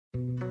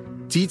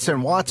Dietz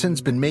and Watson's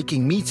been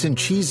making meats and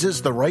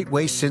cheeses the right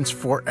way since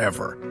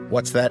forever.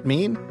 What's that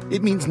mean?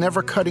 It means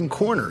never cutting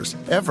corners,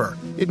 ever.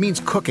 It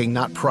means cooking,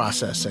 not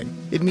processing.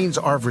 It means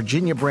our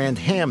Virginia brand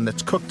ham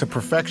that's cooked to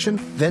perfection,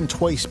 then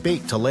twice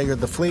baked to layer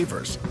the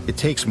flavors. It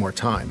takes more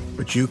time,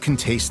 but you can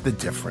taste the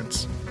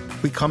difference.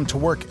 We come to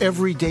work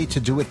every day to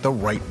do it the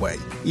right way,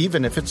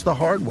 even if it's the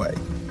hard way.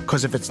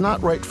 Because if it's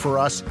not right for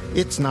us,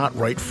 it's not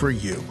right for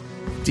you.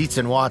 Dietz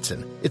and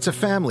Watson, it's a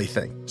family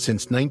thing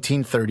since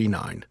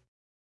 1939.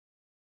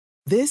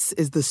 This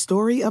is the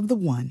story of the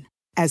one.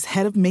 As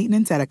head of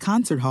maintenance at a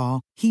concert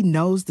hall, he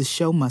knows the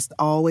show must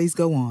always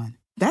go on.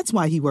 That's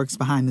why he works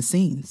behind the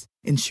scenes,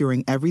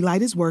 ensuring every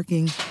light is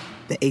working,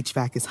 the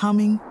HVAC is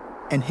humming,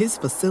 and his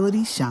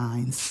facility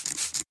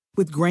shines.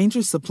 With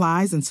Grainger's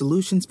supplies and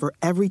solutions for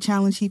every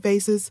challenge he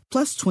faces,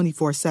 plus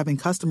 24/7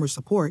 customer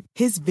support,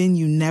 his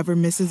venue never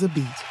misses a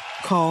beat.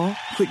 Call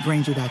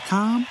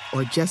quickgrainger.com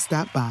or just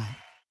stop by.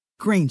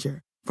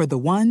 Grainger, for the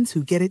ones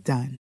who get it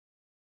done.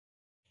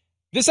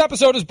 This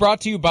episode is brought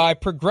to you by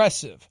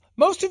Progressive.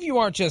 Most of you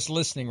aren't just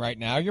listening right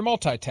now, you're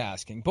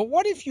multitasking. But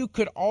what if you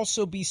could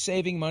also be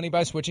saving money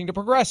by switching to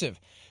Progressive?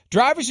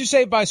 Drivers who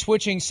save by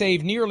switching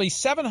save nearly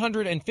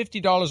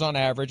 $750 on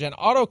average, and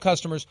auto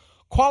customers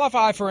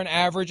qualify for an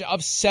average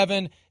of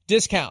 7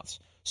 discounts.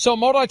 So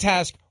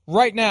multitask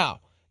right now.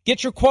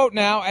 Get your quote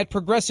now at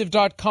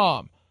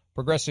Progressive.com.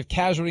 Progressive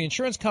Casualty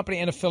Insurance Company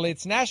and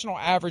affiliates, national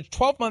average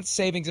 12-month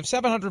savings of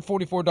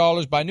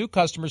 $744 by new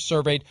customers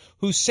surveyed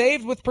who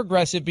saved with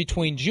Progressive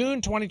between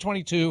June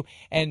 2022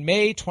 and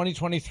May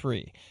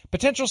 2023.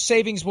 Potential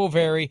savings will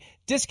vary.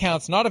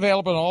 Discounts not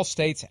available in all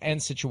states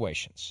and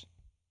situations.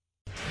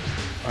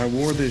 I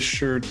wore this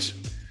shirt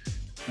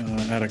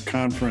at a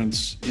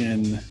conference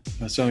in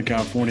Southern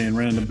California and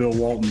ran into Bill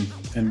Walton,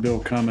 and Bill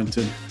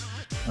commented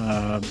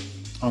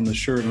on the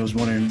shirt and was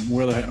wondering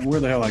where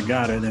the hell I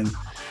got it and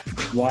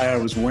why I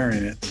was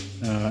wearing it,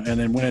 and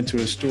then went into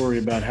a story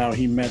about how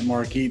he met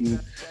Mark Eaton,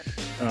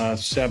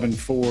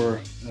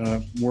 7'4",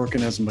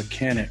 working as a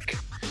mechanic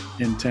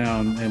in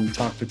town, and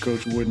talked to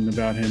Coach Wooden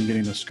about him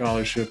getting a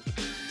scholarship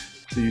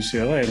to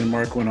UCLA. And then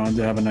Mark went on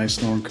to have a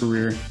nice long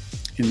career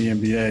in the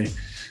NBA.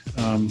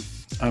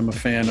 I'm a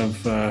fan of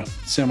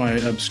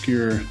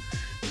semi-obscure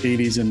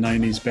 80s and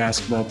 90s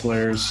basketball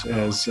players,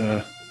 as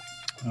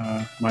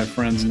my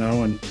friends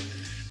know, and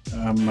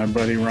my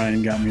buddy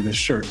Ryan got me this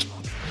shirt.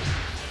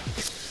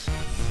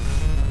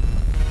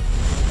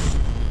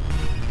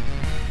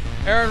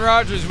 Aaron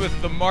Rodgers with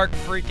the Mark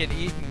freaking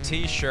Eaton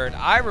t-shirt.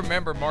 I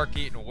remember Mark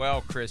Eaton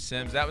well, Chris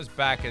Sims. That was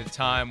back at a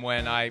time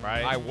when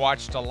I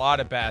watched a lot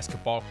of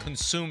basketball,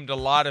 consumed a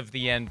lot of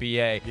the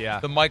NBA. Yeah.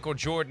 The Michael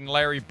Jordan,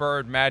 Larry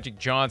Bird, Magic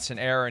Johnson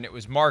era, and it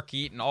was Mark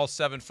Eaton, all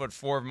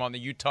 7'4" of them on the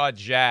Utah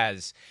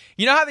Jazz.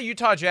 You know how the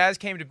Utah Jazz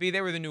came to be?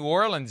 They were the New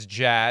Orleans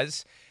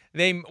Jazz,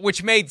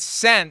 which made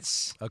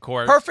sense. Of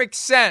course. Perfect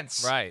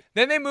sense. Right.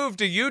 Then they moved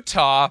to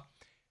Utah,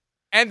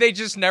 and they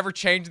just never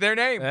changed their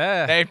name.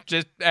 Yeah.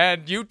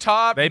 And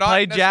Utah. They not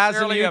played jazz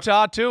in necessarily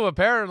Utah too,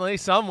 apparently,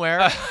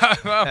 somewhere.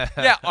 Well,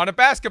 yeah, on a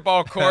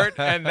basketball court,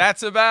 and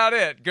that's about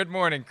it. Good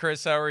morning,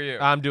 Chris. How are you?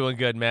 I'm doing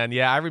good, man.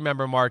 Yeah, I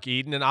remember Mark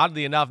Eaton, and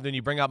oddly enough, when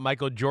you bring up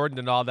Michael Jordan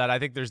and all that, I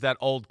think there's that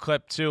old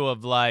clip too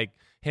of like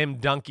him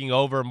dunking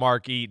over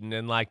Mark Eaton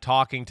and like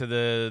talking to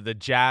the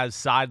Jazz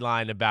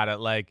sideline about it,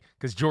 like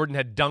because Jordan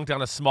had dunked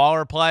on a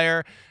smaller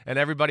player and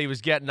everybody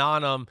was getting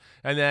on him,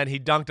 and then he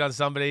dunked on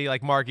somebody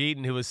like Mark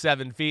Eaton who was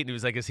 7 feet, and he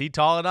was like, "Is he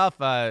tall enough?"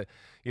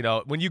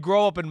 When you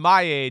grow up in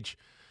my age,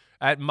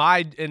 in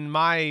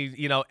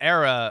my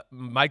era,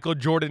 Michael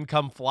Jordan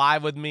Come Fly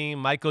With Me,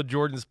 Michael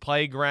Jordan's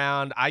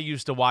Playground. I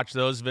used to watch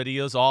those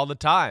videos all the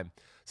time.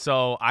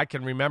 So I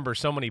can remember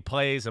so many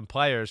plays and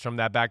players from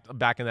that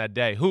back in that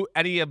day.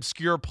 Any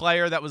obscure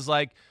player that was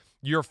like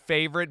your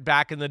favorite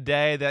back in the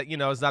day that,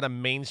 is not a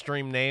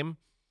mainstream name?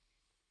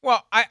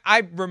 Well,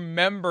 I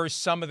remember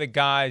some of the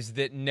guys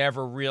that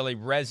never really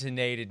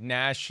resonated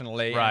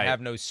nationally Right. and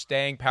have no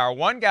staying power.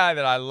 One guy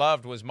that I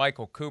loved was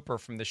Michael Cooper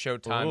from the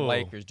Showtime Ooh.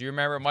 Lakers. Do you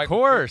remember Of Michael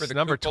course, Cooper? The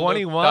number Koopa Loop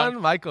 21,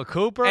 dunk? Michael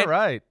Cooper, And-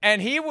 right.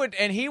 And he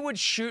would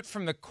shoot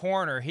from the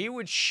corner. He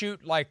would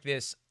shoot like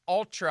this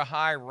ultra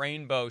high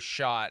rainbow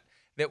shot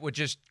that would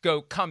just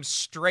come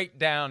straight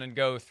down and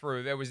go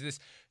through. There was this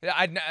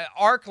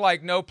arc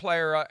like no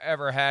player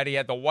ever had. He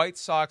had the White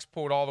Sox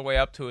pulled all the way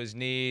up to his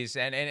knees,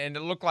 and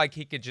it looked like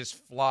he could just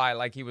fly,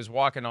 like he was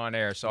walking on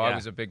air. So I Yeah.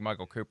 was a big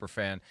Michael Cooper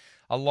fan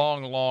a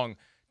long, long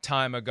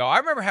time ago. I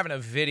remember having a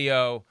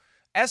video.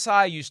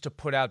 SI used to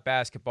put out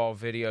basketball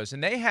videos,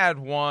 and they had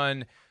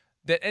one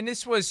and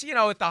this was,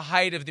 at the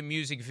height of the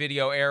music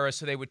video era,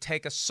 so they would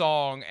take a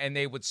song and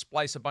they would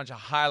splice a bunch of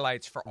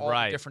highlights for all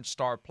Right. the different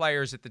star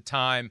players at the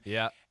time.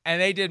 Yeah. And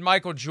they did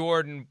Michael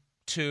Jordan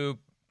to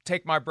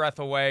Take My Breath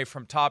Away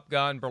from Top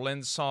Gun,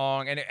 Berlin's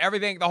song, and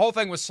everything. The whole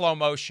thing was slow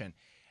motion.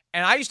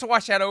 And I used to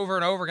watch that over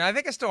and over again. I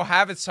think I still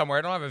have it somewhere.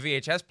 I don't have a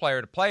VHS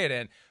player to play it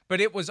in, but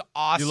it was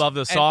awesome. You love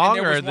the song,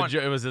 and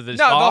or was it the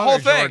song? No, the whole or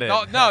thing.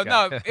 Jordan?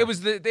 No.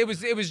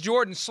 It was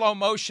Jordan slow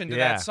motion to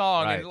that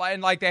song, right.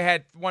 and like they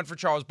had one for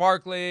Charles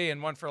Barkley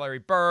and one for Larry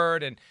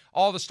Bird and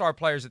all the star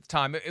players at the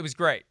time. It was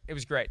great. It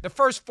was great. The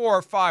first 4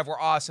 or 5 were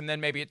awesome. Then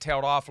maybe it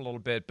tailed off a little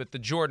bit, but the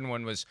Jordan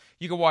one was,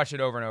 you could watch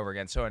it over and over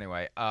again. So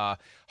anyway,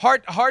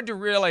 hard to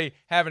really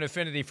have an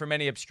affinity for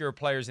many obscure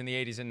players in the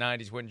 80s and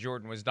 90s when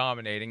Jordan was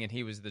dominating, and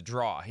he was the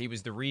draw. He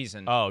was the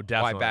reason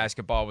why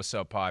basketball was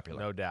so popular.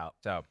 No doubt.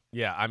 So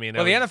yeah, I mean,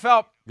 well, the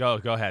NFL go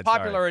ahead.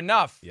 Popular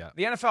enough. Yeah.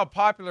 The NFL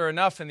popular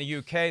enough in the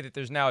UK that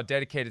there's now a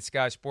dedicated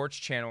Sky Sports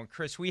channel. And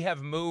Chris, we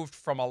have moved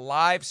from a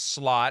live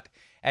slot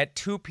at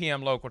 2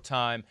 p.m. local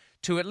time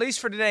to, at least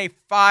for today,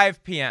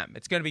 5 p.m.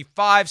 It's going to be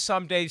 5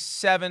 some days,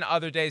 7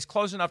 other days,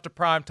 close enough to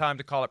prime time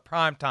to call it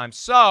prime time.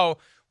 So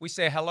we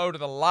say hello to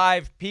the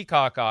live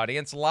Peacock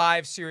audience,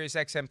 live Sirius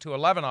XM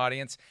 211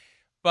 audience.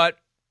 But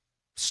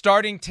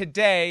starting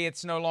today,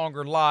 it's no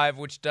longer live,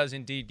 which does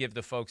indeed give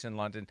the folks in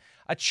London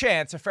a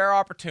chance, a fair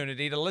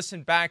opportunity to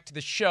listen back to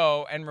the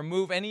show and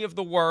remove any of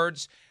the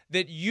words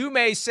that you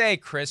may say,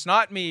 Chris,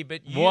 not me,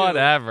 but you,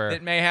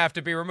 that may have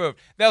to be removed.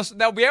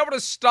 They'll be able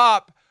to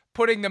stop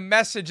putting the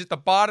message at the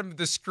bottom of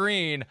the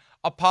screen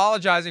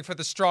apologizing for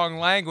the strong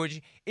language.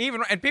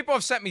 And people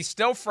have sent me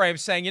still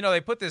frames saying,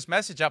 they put this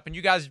message up and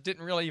you guys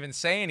didn't really even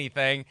say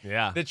anything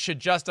that should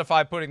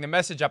justify putting the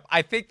message up.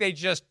 I think they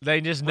just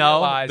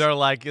know. They're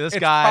like, this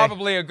guy. It's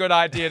probably a good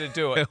idea to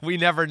do it. We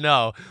never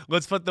know.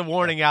 Let's put the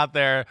warning out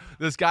there.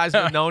 This guy's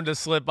been known to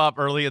slip up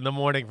early in the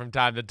morning from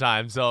time to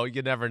time, so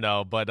you never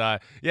know. But now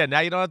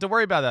you don't have to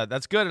worry about that.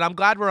 That's good, and I'm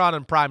glad we're on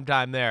in prime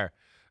time there.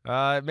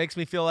 It makes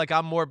me feel like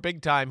I'm more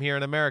big time here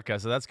in America,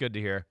 so that's good to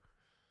hear.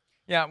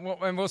 Yeah,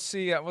 and we'll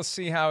see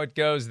how it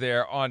goes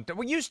there.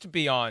 We used to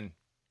be on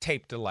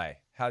tape delay,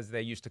 as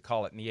they used to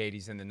call it in the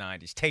 80s and the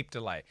 90s, tape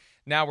delay.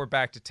 Now we're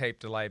back to tape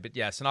delay. But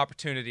yes, an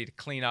opportunity to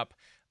clean up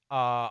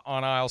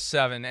on aisle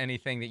 7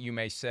 anything that you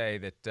may say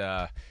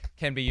that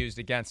can be used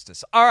against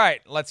us. All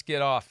right, let's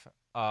get off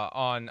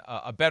on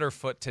a better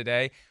foot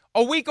today.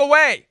 A week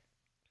away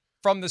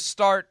from the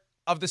start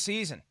of the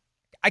season.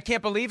 I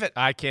can't believe it.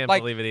 I can't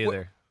believe it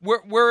either.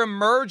 We're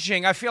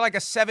emerging. I feel like a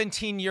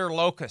 17-year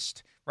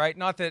locust, right?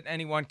 Not that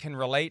anyone can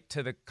relate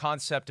to the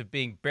concept of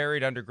being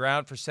buried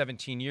underground for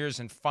 17 years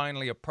and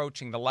finally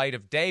approaching the light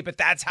of day, but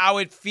that's how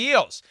it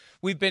feels.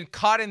 We've been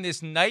caught in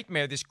this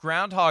nightmare, this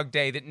Groundhog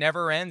Day that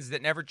never ends,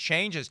 that never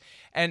changes,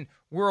 and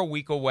we're a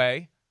week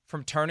away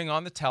from turning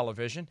on the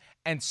television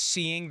and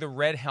seeing the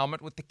red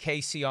helmet with the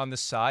KC on the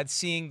side,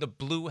 seeing the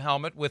blue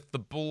helmet with the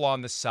bull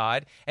on the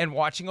side, and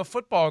watching a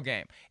football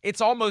game.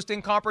 It's almost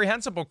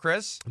incomprehensible,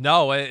 Chris.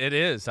 No, it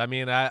is. I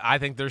mean, I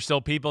think there's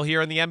still people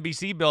here in the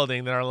NBC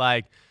building that are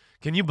like,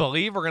 can you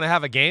believe we're going to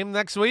have a game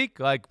next week?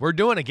 Like, we're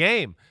doing a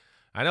game.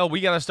 I know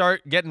we got to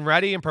start getting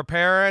ready and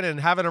preparing and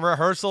having a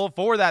rehearsal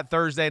for that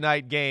Thursday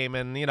night game.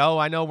 And,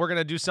 I know we're going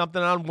to do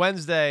something on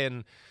Wednesday,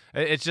 and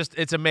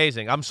it's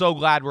amazing. I'm so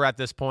glad we're at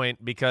this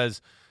point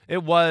because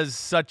it was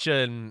such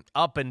an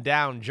up and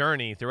down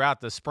journey throughout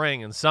the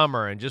spring and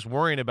summer and just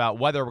worrying about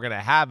whether we're going to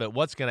have it,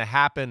 what's going to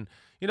happen,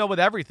 with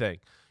everything,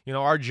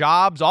 our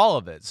jobs, all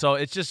of it. So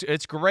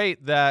it's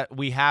great that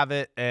we have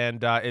it.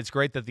 And it's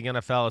great that the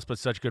NFL has put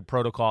such good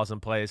protocols in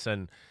place.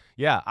 And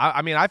yeah,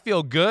 I mean, I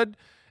feel good.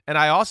 And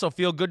I also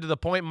feel good to the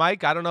point,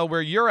 Mike, I don't know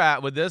where you're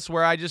at with this,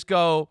 where I just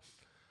go,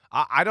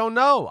 I don't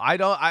know.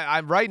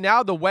 I right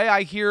now, the way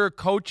I hear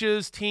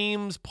coaches,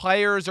 teams,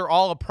 players are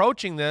all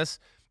approaching this,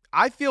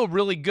 I feel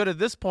really good at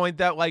this point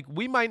that,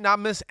 we might not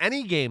miss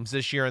any games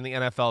this year in the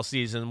NFL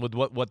season with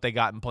what they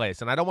got in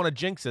place. And I don't want to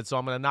jinx it, so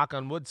I'm going to knock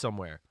on wood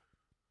somewhere.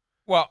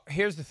 Well,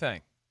 here's the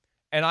thing.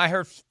 And I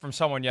heard from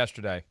someone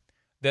yesterday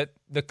that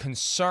the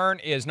concern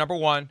is, number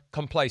one,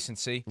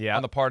 complacency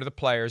on the part of the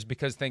players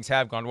because things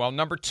have gone well.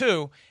 Number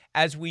two,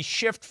 as we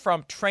shift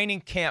from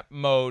training camp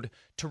mode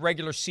to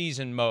regular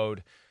season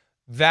mode,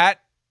 that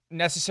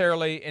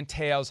necessarily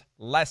entails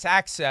less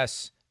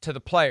access to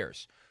the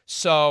players.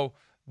 So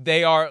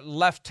they are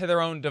left to their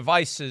own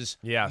devices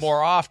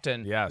more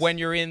often when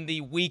you're in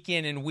the week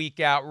in and week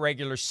out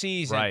regular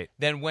season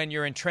than when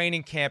you're in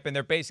training camp and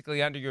they're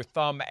basically under your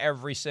thumb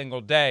every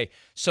single day.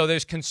 So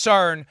there's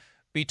concern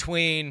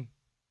between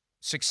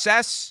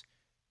success,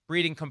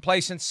 breeding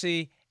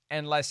complacency,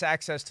 and less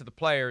access to the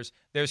players.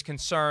 There's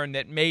concern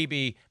that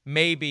maybe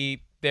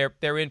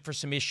they're in for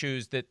some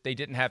issues that they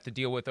didn't have to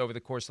deal with over the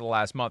course of the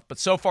last month. But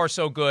so far,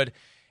 so good,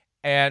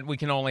 and we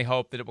can only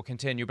hope that it will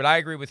continue. But I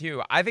agree with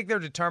you. I think they're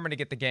determined to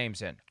get the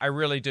games in. I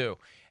really do.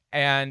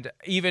 And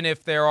even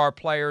if there are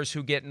players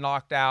who get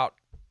knocked out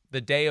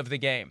the day of the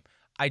game,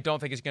 I don't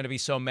think it's going to be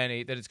so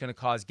many that it's going to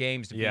cause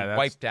games to be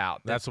wiped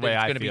out. That's the way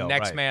I feel. It's going to be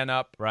next man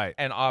up,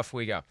 and off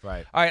we go.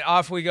 Right. All right,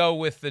 off we go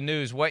with the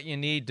news, what you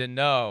need to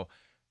know.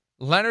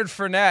 Leonard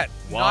Fournette,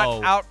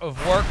 not out of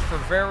work for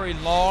very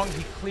long.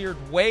 He cleared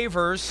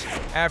waivers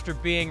after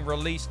being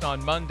released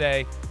on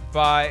Monday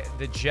by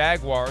the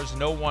Jaguars.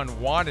 No one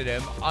wanted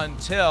him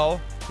until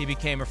he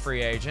became a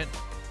free agent.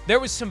 There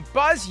was some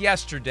buzz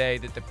yesterday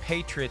that the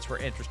Patriots were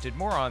interested.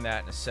 More on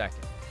that in a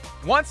second.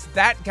 Once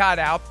that got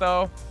out,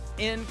 though,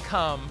 in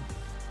come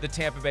the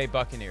Tampa Bay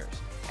Buccaneers.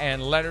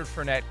 And Leonard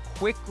Fournette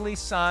quickly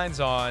signs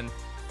on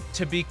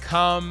to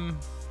become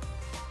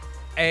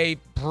a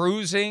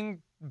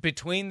bruising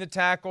between the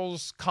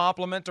tackles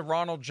compliment to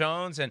Ronald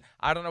Jones. And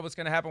I don't know what's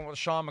going to happen with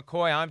Sean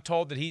McCoy. I'm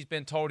told that he's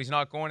been told he's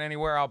not going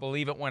anywhere. I'll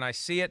believe it when I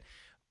see it.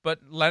 But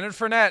Leonard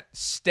Fournette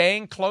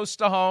staying close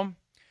to home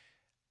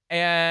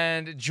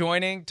and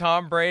joining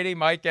Tom Brady,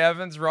 Mike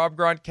Evans, Rob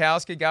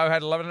Gronkowski, guy who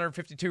had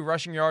 1,152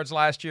 rushing yards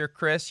last year.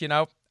 Chris,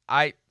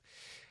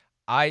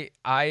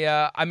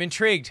 I'm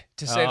intrigued,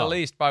 to say the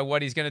least, by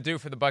what he's going to do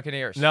for the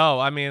Buccaneers. No,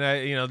 I mean,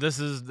 this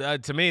is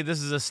to me,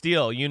 this is a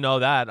steal. You know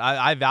that.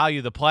 I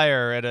value the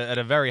player at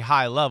a very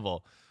high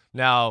level.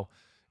 Now,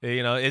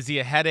 is he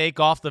a headache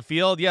off the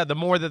field? Yeah, the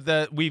more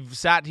that we've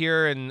sat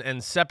here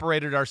and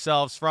separated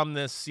ourselves from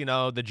this,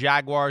 the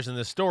Jaguars and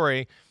the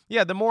story,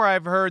 yeah, the more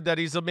I've heard that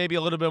he's maybe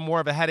a little bit more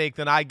of a headache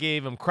than I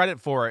gave him credit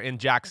for in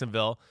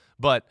Jacksonville.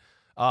 But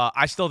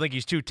I still think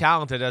he's too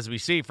talented, as we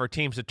see, for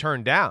teams to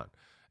turn down.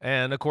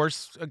 And, of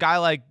course, a guy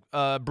like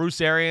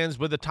Bruce Arians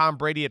with a Tom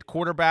Brady at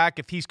quarterback,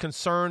 if he's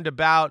concerned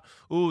about,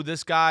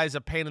 this guy's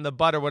a pain in the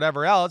butt or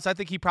whatever else, I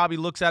think he probably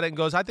looks at it and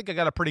goes, I think I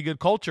got a pretty good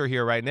culture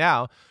here right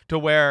now to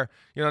where,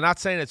 not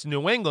saying it's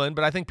New England,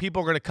 but I think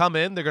people are going to come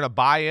in, they're going to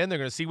buy in, they're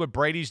going to see what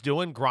Brady's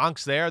doing.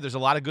 Gronk's there. There's a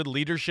lot of good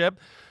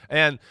leadership.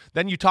 And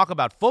then you talk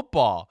about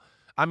football.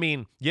 I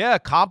mean, yeah,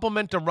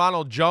 compliment to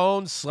Ronald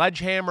Jones,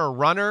 sledgehammer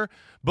runner.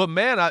 But,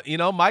 man,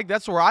 Mike,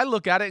 that's where I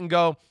look at it and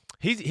go,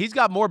 He's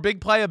got more big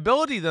play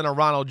ability than a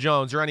Ronald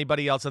Jones or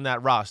anybody else in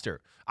that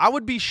roster. I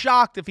would be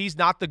shocked if he's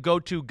not the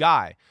go-to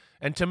guy.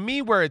 And to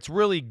me, where it's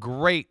really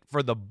great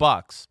for the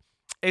Bucs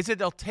is that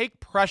they'll take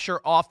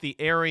pressure off the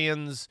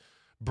Arians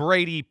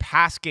Brady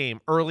pass game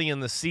early in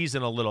the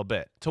season a little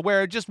bit, to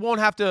where it just won't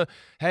have to,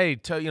 we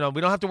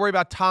don't have to worry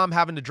about Tom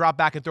having to drop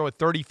back and throw it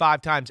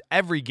 35 times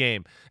every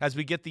game as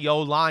we get the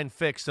O-line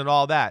fixed and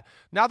all that.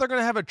 Now they're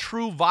going to have a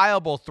true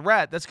viable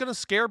threat that's going to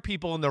scare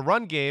people in the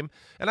run game,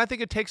 and I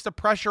think it takes the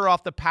pressure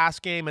off the pass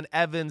game and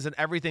Evans and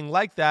everything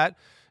like that,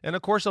 and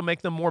of course it'll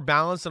make them more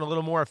balanced and a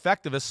little more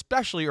effective,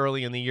 especially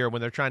early in the year when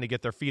they're trying to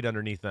get their feet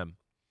underneath them.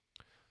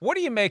 What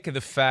do you make of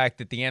the fact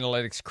that the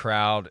analytics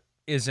crowd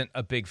isn't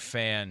a big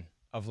fan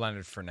of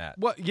Leonard Fournette?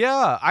 Well,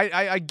 yeah,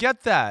 I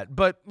get that.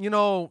 But,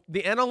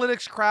 the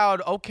analytics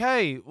crowd,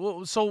 okay,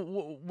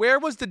 so where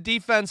was the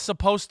defense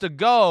supposed to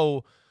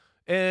go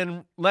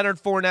in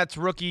Leonard Fournette's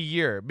rookie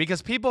year?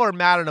 Because people are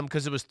mad at him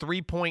because it was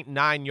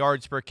 3.9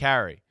 yards per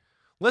carry.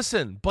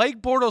 Listen,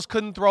 Blake Bortles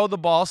couldn't throw the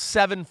ball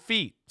 7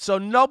 feet, so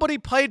nobody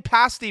played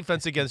pass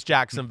defense against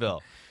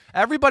Jacksonville.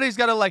 Everybody's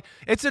got to,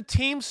 it's a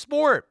team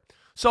sport.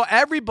 So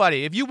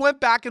everybody, if you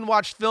went back and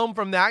watched film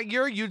from that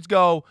year, you'd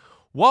go,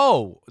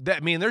 whoa,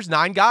 there's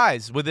 9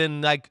 guys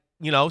within 8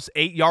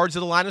 yards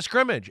of the line of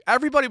scrimmage.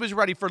 Everybody was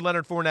ready for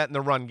Leonard Fournette in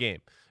the run game.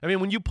 I mean,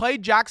 when you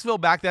played Jacksonville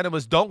back then, it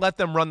was don't let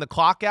them run the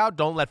clock out,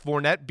 don't let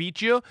Fournette beat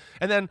you,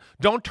 and then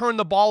don't turn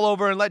the ball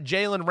over and let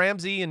Jalen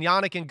Ramsey and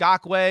Yannick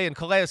Ngakoue and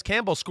Calais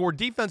Campbell score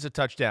defensive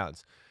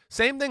touchdowns.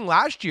 Same thing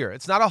last year.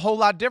 It's not a whole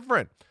lot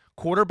different.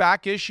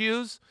 Quarterback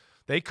issues,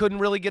 they couldn't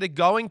really get it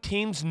going.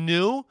 Teams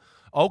knew,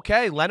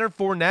 okay, Leonard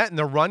Fournette in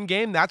the run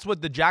game, that's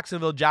what the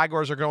Jacksonville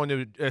Jaguars are going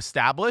to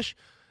establish.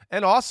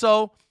 And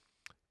also,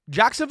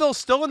 Jacksonville's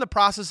still in the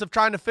process of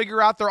trying to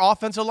figure out their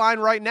offensive line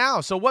right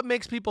now. So what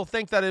makes people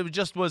think that it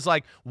just was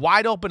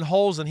wide open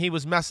holes and he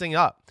was messing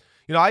up?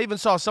 I even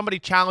saw somebody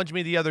challenge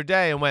me the other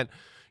day and went,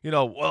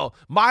 well,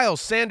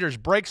 Miles Sanders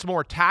breaks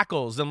more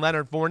tackles than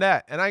Leonard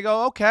Fournette. And I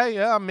go, okay,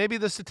 yeah, maybe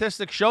the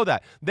statistics show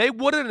that. They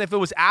wouldn't if it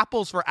was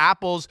apples for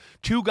apples,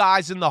 2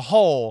 guys in the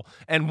hole,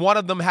 and one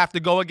of them have to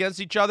go against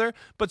each other.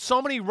 But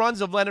so many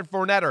runs of Leonard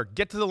Fournette are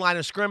get to the line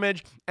of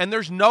scrimmage, and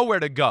there's nowhere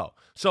to go.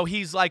 So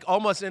he's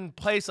almost in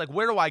place,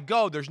 where do I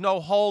go? There's no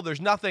hole, there's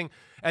nothing.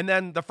 And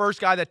then the first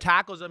guy that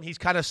tackles him, he's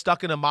kind of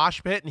stuck in a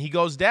mosh pit, and he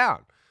goes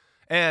down.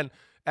 And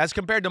as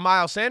compared to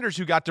Miles Sanders,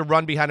 who got to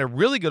run behind a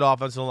really good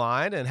offensive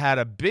line and had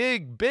a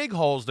big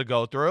holes to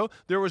go through,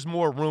 there was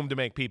more room to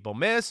make people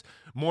miss,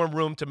 more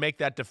room to make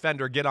that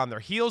defender get on their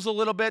heels a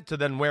little bit to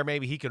then where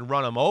maybe he can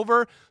run them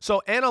over.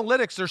 So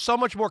analytics, there's so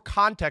much more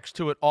context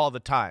to it all the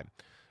time.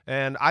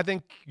 And I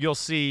think you'll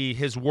see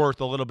his worth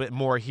a little bit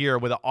more here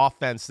with an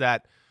offense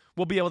that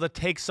will be able to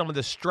take some of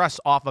the stress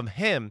off of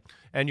him,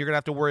 and you're going to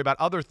have to worry about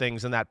other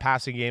things in that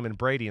passing game and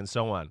Brady and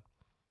so on.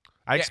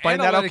 I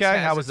explained that okay?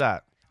 How was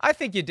that? I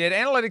think you did.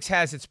 Analytics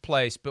has its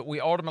place, but we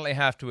ultimately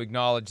have to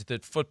acknowledge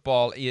that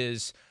football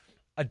is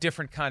a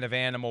different kind of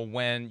animal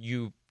when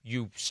you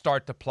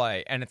start to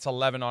play, and it's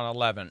 11 on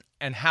 11.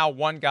 And how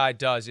one guy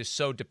does is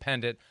so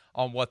dependent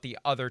on what the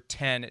other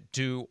 10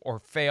 do or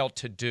fail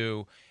to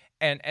do.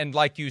 And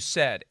like you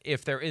said,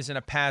 if there isn't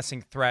a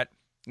passing threat,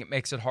 it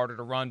makes it harder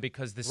to run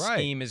because the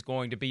scheme is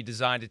going to be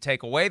designed to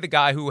take away the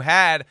guy who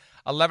had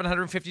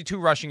 1,152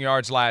 rushing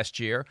yards last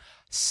year,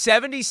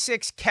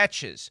 76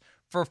 catches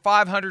for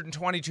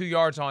 522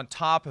 yards on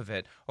top of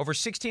it, over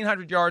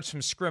 1,600 yards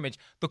from scrimmage,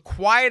 the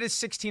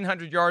quietest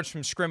 1,600 yards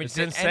from scrimmage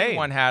that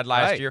anyone had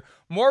last year,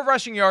 more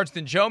rushing yards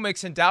than Joe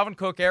Mixon, Dalvin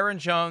Cook, Aaron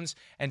Jones,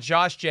 and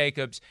Josh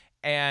Jacobs,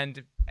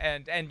 and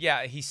And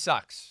yeah, he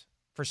sucks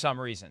for some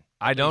reason.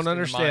 I don't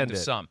understand it.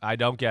 Some. I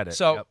don't get it.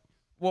 So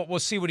we'll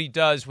see what he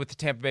does with the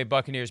Tampa Bay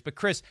Buccaneers. But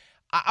Chris,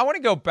 I want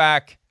to go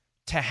back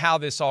to how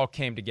this all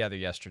came together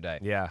yesterday.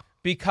 Yeah.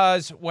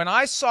 Because when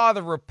I saw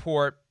the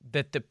report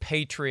that the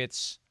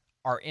Patriots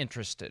are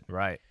interested,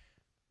 right,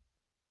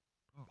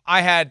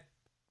 I had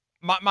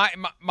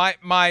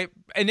my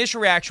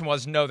initial reaction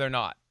was no, they're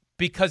not.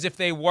 Because if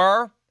they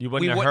were, we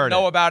wouldn't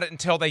know about it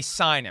until they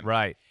sign him.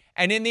 Right.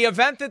 And in the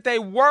event that they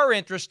were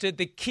interested,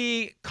 the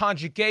key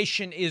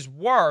conjugation is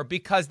were,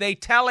 because they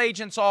tell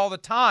agents all the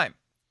time,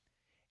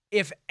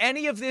 if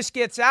any of this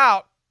gets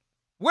out,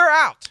 we're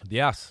out.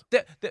 Yes.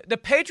 The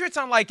Patriots,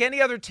 unlike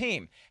any other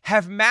team,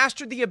 have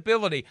mastered the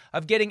ability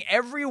of getting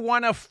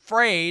everyone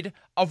afraid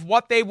of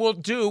what they will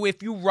do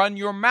if you run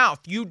your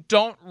mouth. You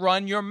don't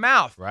run your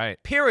mouth.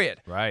 Right.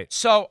 Period. Right.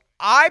 So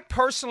I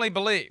personally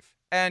believe,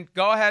 and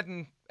go ahead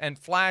and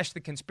flash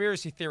the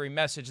conspiracy theory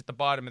message at the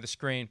bottom of the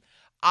screen,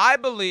 I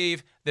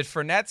believe that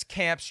Fournette's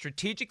camp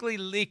strategically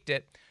leaked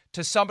it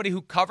to somebody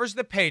who covers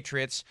the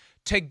Patriots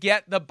to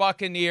get the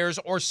Buccaneers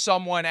or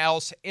someone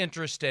else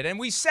interested. And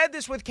we said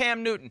this with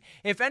Cam Newton.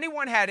 If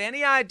anyone had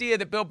any idea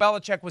that Bill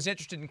Belichick was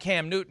interested in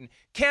Cam Newton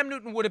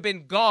would have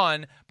been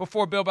gone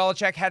before Bill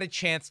Belichick had a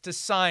chance to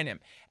sign him.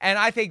 And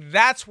I think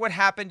that's what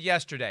happened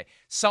yesterday.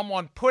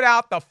 Someone put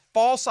out the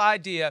false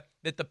idea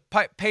that the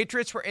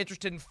Patriots were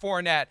interested in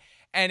Fournette,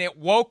 and it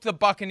woke the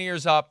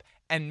Buccaneers up,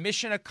 and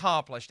mission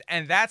accomplished.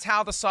 And that's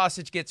how the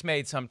sausage gets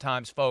made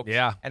sometimes, folks.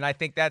 Yeah. And I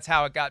think that's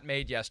how it got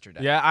made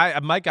yesterday. Yeah,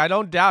 Mike, I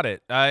don't doubt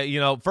it.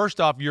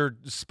 First off, you're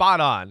spot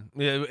on.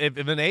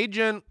 If an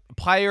agent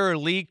player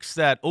leaks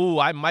that,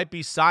 I might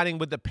be signing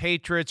with the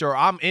Patriots, or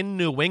I'm in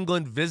New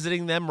England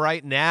visiting them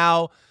right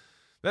now,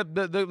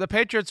 the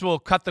Patriots will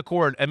cut the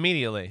cord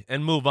immediately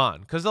and move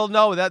on, because they'll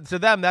know that to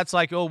them that's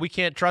like, we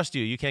can't trust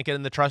you. You can't get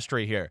in the trust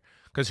tree here.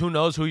 Because who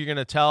knows who you're going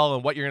to tell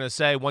and what you're going to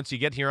say once you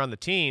get here on the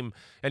team,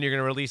 and you're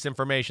going to release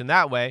information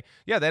that way.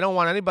 Yeah, they don't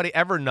want anybody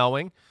ever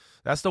knowing.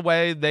 That's the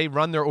way they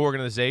run their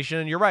organization.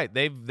 And you're right.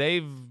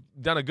 They've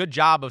done a good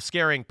job of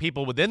scaring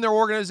people within their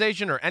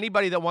organization or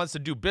anybody that wants to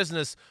do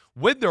business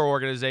with their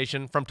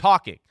organization from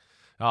talking.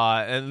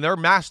 And they're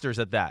masters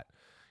at that.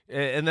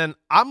 And then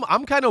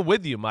I'm kind of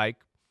with you, Mike.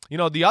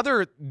 The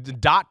other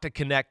dot to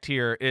connect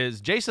here is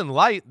Jason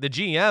Light, the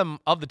GM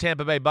of the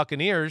Tampa Bay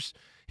Buccaneers.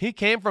 He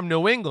came from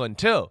New England,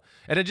 too.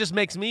 And it just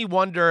makes me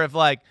wonder if,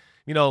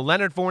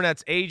 Leonard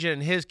Fournette's agent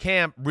and his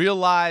camp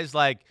realized,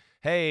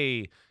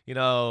 hey,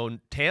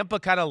 Tampa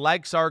kind of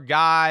likes our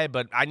guy,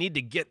 but I need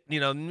to get,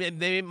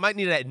 they might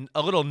need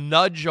a little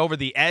nudge over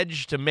the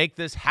edge to make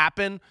this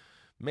happen.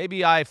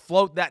 Maybe I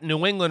float that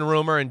New England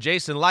rumor, and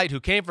Jason Light, who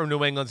came from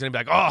New England, is going to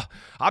be like,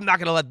 I'm not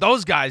going to let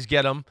those guys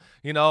get him,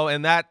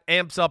 and that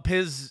amps up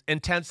his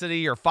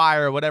intensity or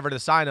fire or whatever to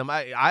sign him.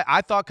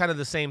 I thought kind of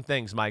the same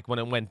things, Mike, when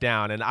it went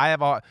down, and I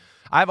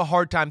have a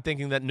hard time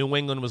thinking that New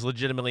England was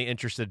legitimately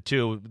interested,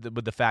 too,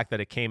 with the fact that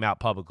it came out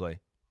publicly.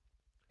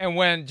 And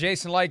when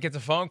Jason Light gets a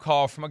phone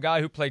call from a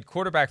guy who played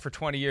quarterback for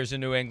 20 years in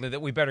New England that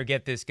we better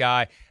get this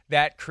guy,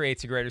 that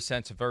creates a greater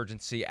sense of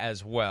urgency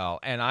as well.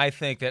 And I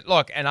think that,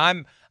 look, and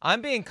I'm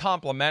being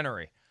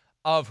complimentary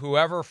of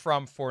whoever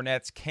from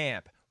Fournette's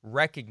camp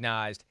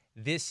recognized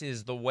this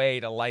is the way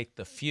to light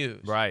the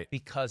fuse. Right.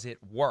 Because it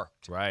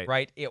worked.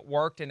 Right. It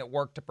worked, and it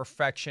worked to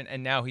perfection,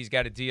 and now he's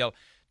got a deal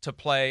to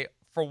play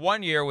for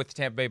 1 year with the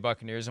Tampa Bay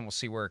Buccaneers, and we'll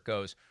see where it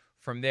goes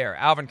from there.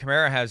 Alvin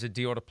Kamara has a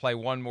deal to play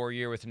one more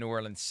year with the New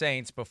Orleans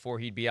Saints before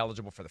he'd be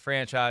eligible for the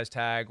franchise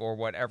tag or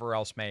whatever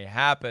else may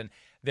happen.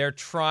 They're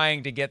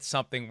trying to get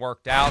something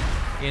worked out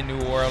in New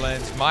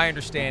Orleans. My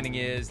understanding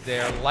is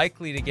they're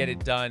likely to get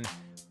it done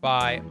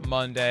by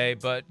Monday,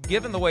 but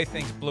given the way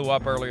things blew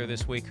up earlier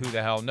this week, who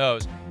the hell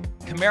knows?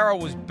 Kamara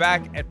was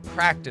back at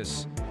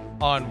practice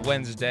on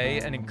Wednesday,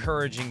 an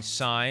encouraging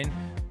sign,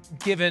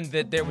 given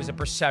that there was a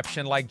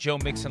perception like Joe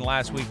Mixon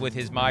last week with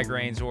his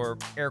migraines, or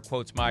air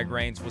quotes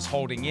migraines, was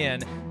holding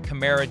in.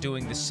 Kamara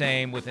doing the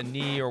same with a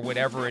knee or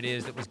whatever it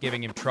is that was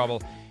giving him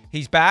trouble.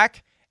 He's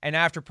back, and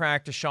after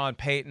practice, Sean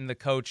Payton, the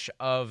coach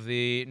of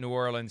the New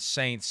Orleans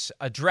Saints,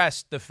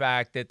 addressed the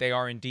fact that they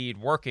are indeed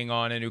working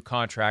on a new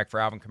contract for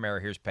Alvin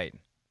Kamara. Here's Payton.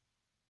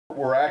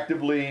 We're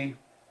actively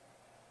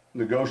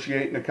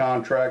negotiating a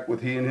contract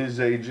with he and his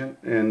agent,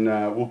 and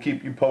we'll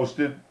keep you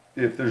posted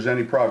if there's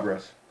any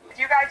progress. If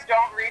you guys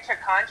don't reach a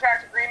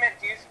contract agreement,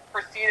 do you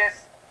foresee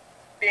this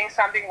being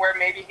something where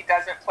maybe he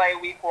doesn't play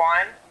week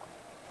one?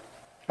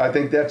 I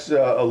think that's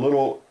a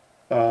little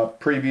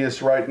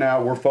previous right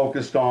now. We're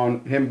focused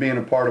on him being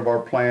a part of our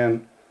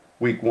plan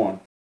week one.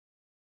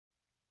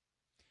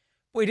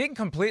 Well, he didn't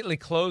completely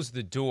close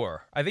the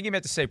door. I think he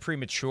meant to say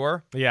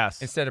premature.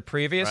 Yes. Instead of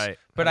previous. Right.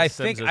 But I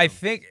think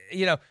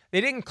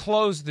they didn't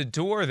close the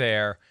door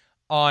there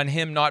on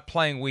him not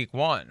playing week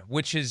one,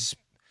 which is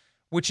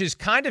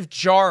kind of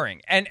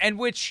jarring, and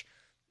which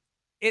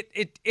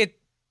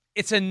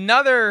it's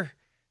another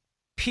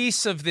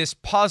piece of this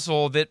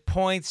puzzle that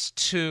points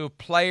to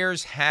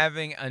players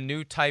having a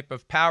new type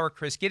of power,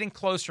 Chris, getting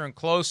closer and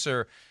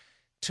closer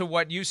to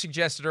what you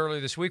suggested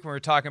earlier this week when we were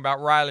talking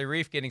about Riley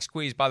Reif getting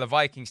squeezed by the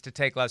Vikings to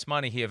take less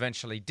money. He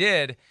eventually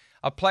did.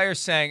 A player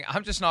saying,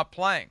 I'm just not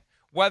playing.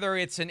 Whether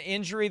it's an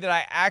injury that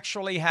I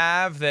actually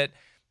have that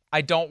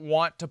I don't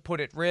want to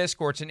put at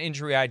risk, or it's an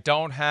injury I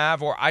don't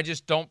have, or I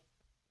just don't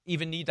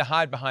even need to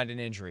hide behind an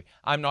injury.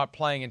 I'm not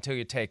playing until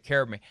you take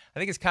care of me. I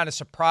think it's kind of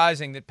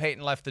surprising that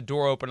Peyton left the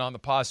door open on the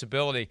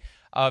possibility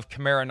of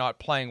Kamara not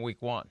playing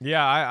week 1.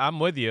 Yeah, I'm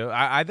with you.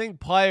 I think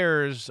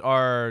players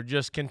are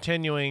just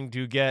continuing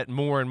to get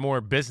more and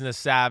more business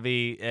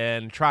savvy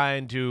and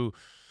trying to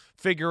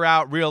figure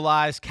out,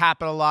 realize,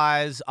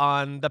 capitalize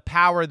on the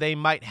power they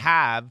might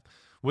have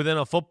within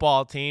a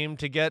football team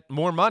to get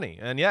more money.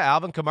 And yeah,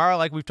 Alvin Kamara,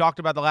 like we've talked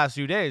about the last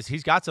few days,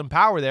 he's got some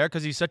power there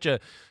because he's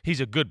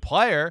a good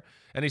player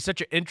and he's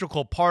such an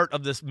integral part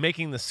of this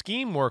making the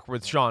scheme work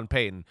with Sean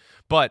Payton.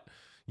 But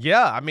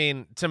yeah, I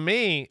mean, to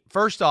me,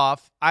 first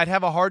off, I'd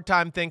have a hard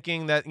time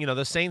thinking that,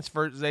 the Saints,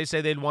 they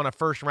say they'd want a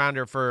first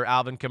rounder for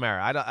Alvin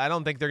Kamara. I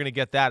don't think they're going to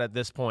get that at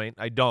this point.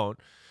 I don't.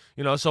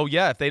 So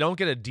yeah, if they don't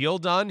get a deal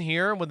done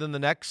here within the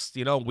next,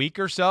 week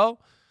or so,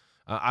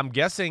 I'm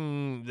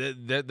guessing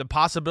the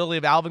possibility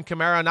of Alvin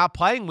Kamara not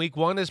playing week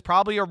 1 is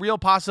probably a real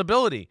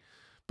possibility.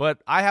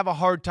 But I have a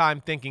hard time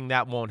thinking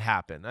that won't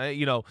happen.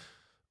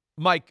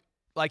 Mike,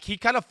 like he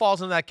kind of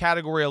falls in that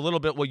category a little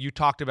bit what you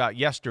talked about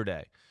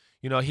yesterday.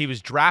 He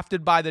was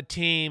drafted by the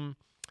team.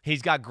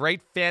 He's got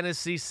great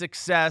fantasy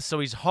success, so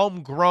he's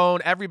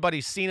homegrown.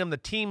 Everybody's seen him. The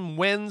team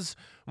wins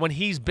when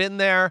he's been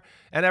there,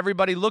 and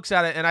everybody looks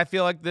at it. And I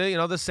feel like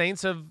the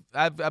Saints have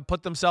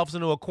put themselves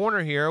into a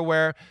corner here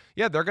where,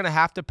 yeah, they're going to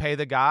have to pay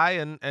the guy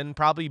and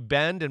probably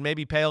bend and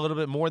maybe pay a little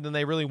bit more than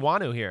they really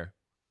want to here.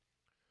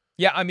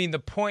 Yeah, I mean, the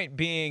point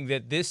being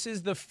that this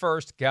is the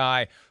first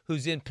guy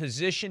who's in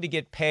position to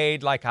get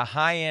paid like a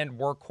high-end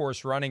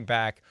workhorse running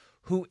back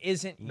who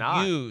isn't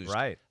used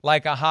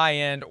like a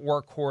high-end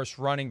workhorse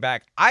running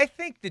back. I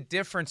think the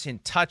difference in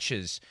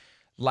touches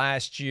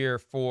last year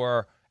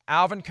for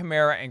Alvin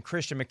Kamara and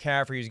Christian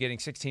McCaffrey, who's getting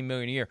 $16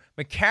 million a year,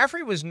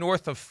 McCaffrey was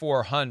north of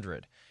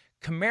 400.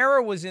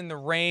 Kamara was in the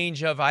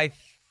range of, I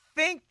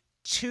think,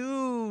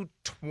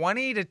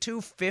 220 to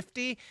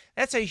 250.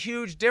 That's a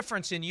huge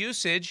difference in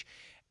usage,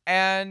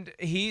 and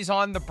he's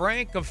on the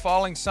brink of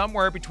falling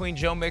somewhere between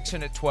Joe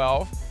Mixon at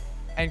 12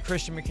 and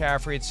Christian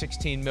McCaffrey at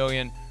 $16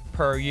 million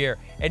per year.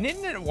 And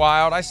isn't it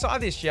wild? I saw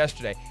this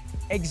yesterday.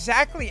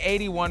 Exactly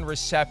 81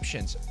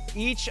 receptions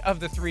each of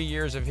the 3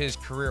 years of his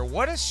career.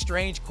 What a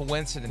strange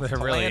coincidence to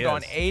really land is.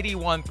 on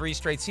 81 3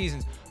 straight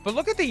seasons. But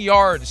look at the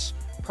yards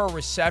per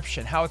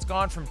reception, how it's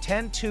gone from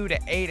 10.2 to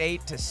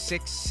 8.8 to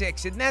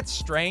 6.6. Isn't that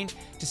strange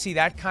to see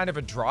that kind of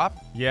a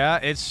drop? Yeah,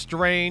 it's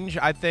strange.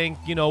 I think,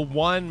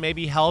 one,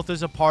 maybe health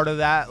is a part of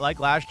that. Like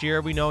last year,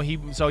 we know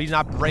he's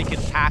not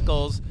breaking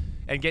tackles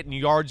and getting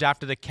yards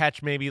after the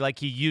catch maybe like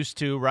he used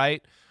to,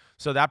 right?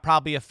 So that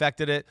probably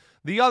affected it.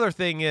 The other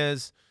thing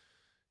is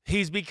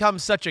he's become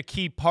such a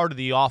key part of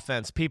the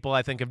offense. People,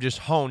 I think, have just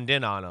honed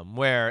in on him,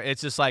 where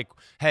it's just like,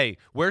 hey,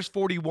 where's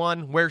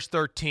 41? Where's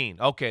 13?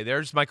 Okay,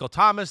 there's Michael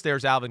Thomas.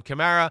 There's Alvin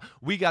Kamara.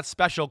 We got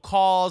special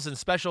calls and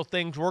special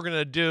things we're going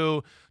to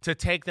do to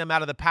take them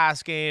out of the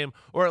pass game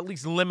or at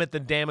least limit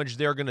the damage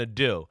they're going to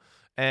do.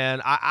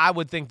 And I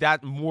would think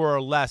that more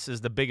or less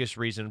is the biggest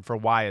reason for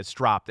why it's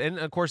dropped. And,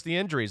 of course, the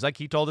injuries. Like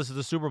he told us at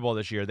the Super Bowl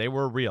this year, they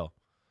were real.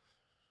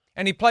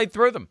 And he played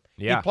through them.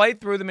 Yeah. He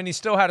played through them, and he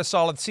still had a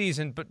solid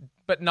season,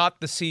 but not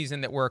the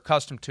season that we're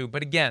accustomed to.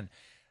 But again,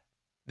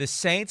 the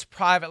Saints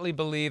privately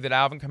believe that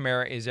Alvin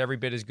Kamara is every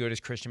bit as good as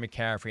Christian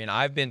McCaffrey. And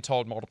I've been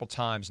told multiple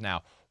times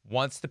now,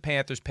 once the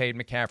Panthers paid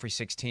McCaffrey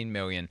 $16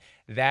 million,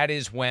 that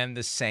is when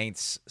the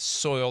Saints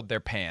soiled their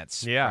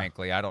pants,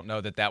 frankly. I don't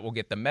know that will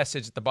get the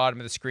message at the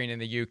bottom of the screen in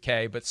the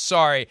UK, but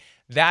sorry,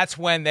 that's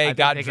when they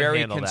got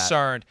very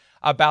concerned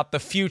about the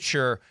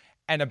future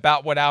and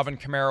about what Alvin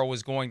Kamara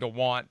was going to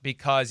want,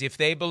 because if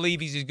they believe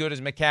he's as good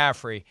as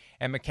McCaffrey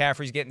and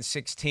McCaffrey's getting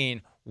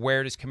 16,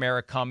 where does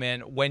Kamara come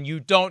in when you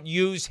don't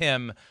use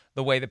him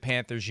the way the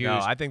Panthers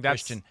use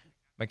Christian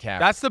McCaffrey?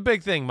 That's the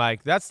big thing,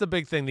 Mike. That's the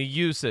big thing, the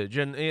usage.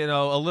 And,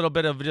 a little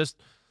bit of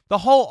just the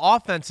whole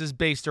offense is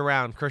based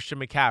around Christian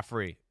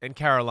McCaffrey in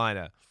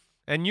Carolina.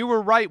 And you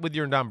were right with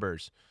your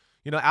numbers.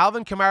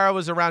 Alvin Kamara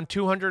was around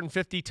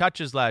 250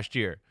 touches last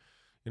year.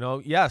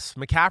 Yes,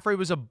 McCaffrey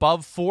was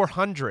above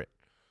 400.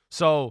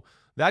 So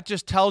that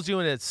just tells you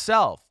in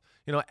itself,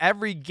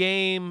 every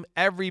game,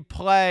 every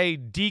play,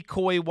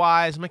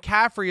 decoy-wise,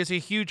 McCaffrey is a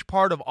huge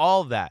part of all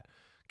of that.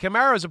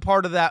 Kamara is a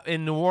part of that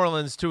in New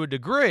Orleans to a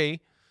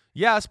degree,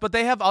 yes, but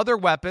they have other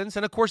weapons.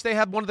 And, of course, they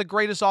have one of the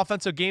greatest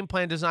offensive game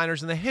plan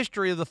designers in the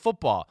history of the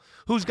football,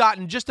 who's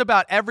gotten just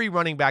about every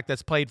running back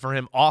that's played for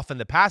him off in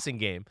the passing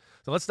game.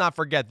 So let's not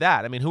forget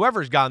that. I mean,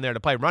 whoever's gone there to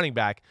play running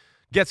back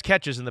gets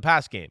catches in the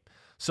pass game.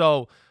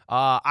 So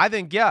I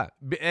think,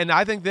 and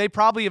I think they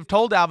probably have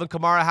told Alvin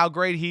Kamara how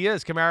great he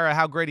is,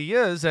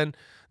 and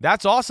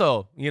that's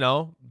also,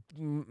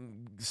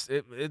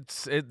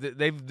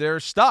 they're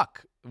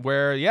stuck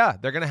where,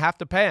 they're going to have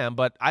to pay him,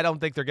 but I don't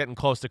think they're getting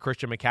close to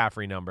Christian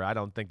McCaffrey number. I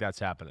don't think that's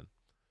happening.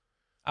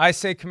 I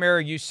say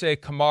Kamara, you say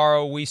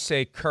Kamaro, we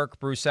say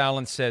Kirk. Bruce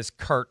Allen says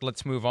Kurt.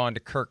 Let's move on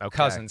to Kirk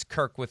Cousins.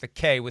 Kirk with a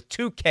K, with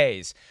 2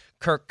 Ks.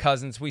 Kirk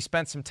Cousins. We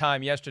spent some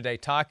time yesterday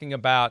talking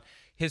about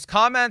his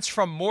comments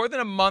from more than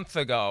a month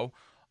ago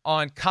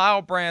on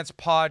Kyle Brandt's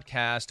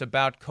podcast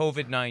about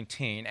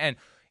COVID-19. And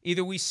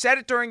either we said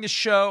it during the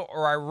show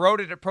or I wrote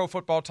it at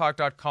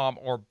ProFootballTalk.com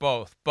or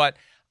both. But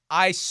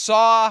I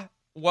saw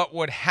what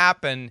would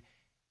happen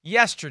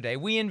yesterday.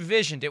 We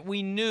envisioned it.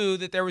 We knew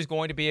that there was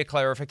going to be a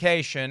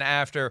clarification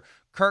after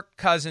Kirk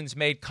Cousins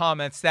made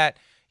comments that,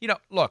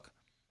 look,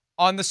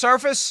 on the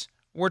surface,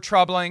 were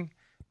troubling.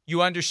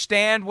 You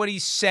understand what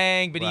he's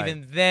saying, but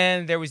even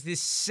then, there was this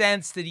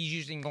sense that he's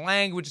using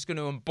language that's going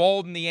to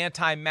embolden the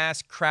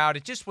anti-mask crowd.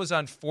 It just was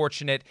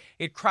unfortunate.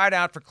 It cried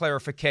out for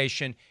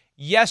clarification.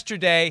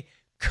 Yesterday,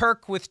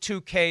 Kirk with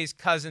 2 Ks,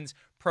 Cousins,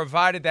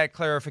 provided that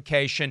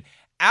clarification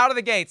out of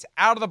the gates,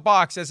 out of the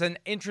box as an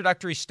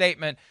introductory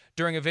statement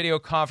during a video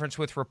conference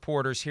with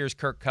reporters. Here's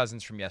Kirk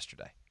Cousins from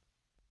yesterday.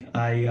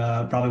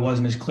 I probably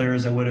wasn't as clear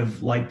as I would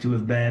have liked to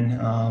have been.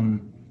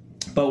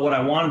 But what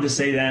I wanted to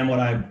say then, what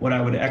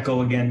I would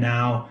echo again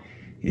now,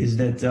 is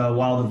that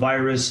while the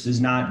virus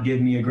does not give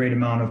me a great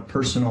amount of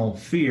personal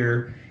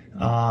fear,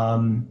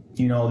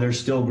 there's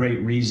still great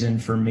reason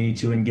for me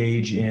to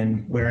engage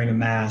in wearing a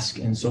mask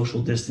and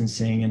social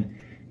distancing and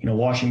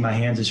washing my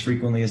hands as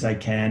frequently as I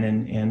can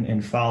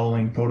and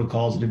following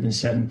protocols that have been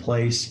set in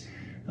place.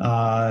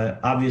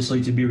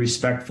 Obviously, to be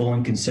respectful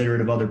and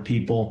considerate of other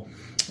people,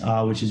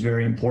 which is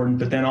very important.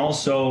 But then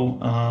also,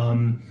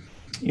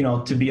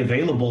 to be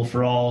available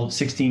for all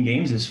 16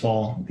 games this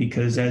fall,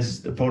 because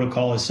as the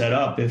protocol is set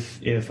up,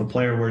 if a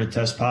player were to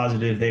test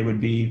positive, they would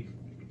be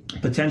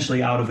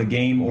potentially out of a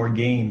game or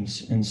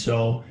games. And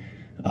so,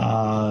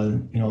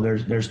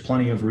 there's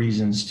plenty of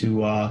reasons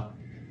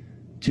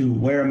to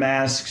wear a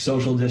mask,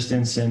 social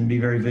distance, and be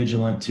very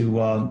vigilant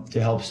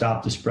to help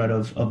stop the spread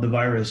of the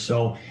virus.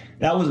 So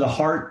that was the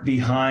heart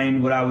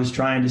behind what I was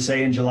trying to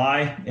say in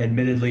July.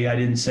 Admittedly, I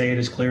didn't say it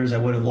as clear as I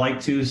would have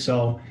liked to.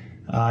 So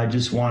I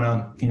just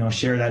want to,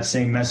 share that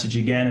same message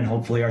again and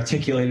hopefully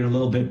articulate it a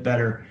little bit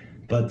better.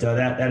 But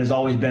that has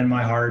always been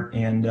my heart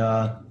and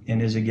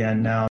is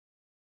again now.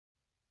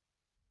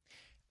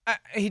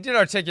 He did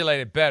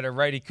articulate it better,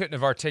 right? He couldn't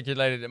have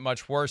articulated it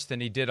much worse than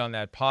he did on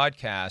that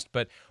podcast.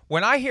 But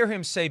when I hear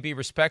him say be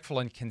respectful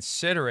and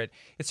considerate,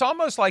 it's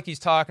almost like he's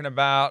talking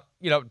about,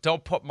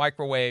 don't put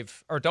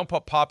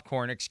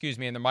popcorn,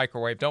 in the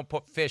microwave. Don't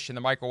put fish in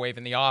the microwave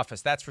in the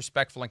office. That's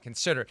respectful and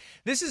considerate.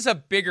 This is a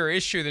bigger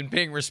issue than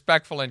being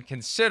respectful and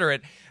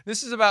considerate.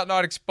 This is about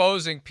not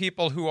exposing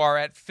people who are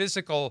at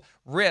physical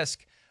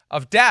risk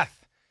of death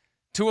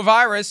to a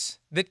virus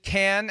that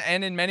can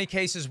and in many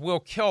cases will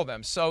kill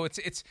them. So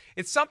it's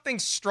something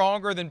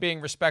stronger than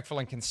being respectful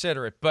and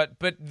considerate. But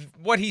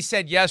what he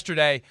said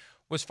yesterday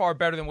was far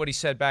better than what he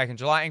said back in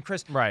July. And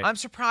Chris, I'm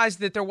surprised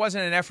that there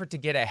wasn't an effort to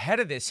get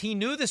ahead of this. He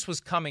knew this was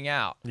coming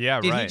out.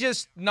 Yeah, Did he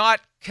just not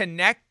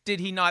connect?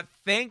 Did he not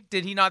think?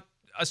 Did he not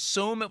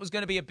assume it was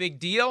going to be a big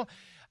deal?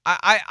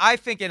 I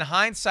think in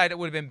hindsight, it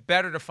would have been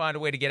better to find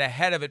a way to get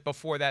ahead of it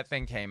before that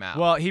thing came out.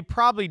 Well, he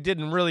probably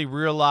didn't really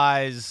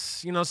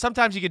realize,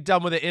 sometimes you get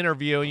done with an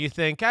interview and you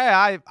think,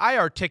 hey, I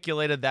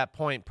articulated that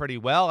point pretty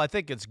well. I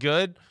think it's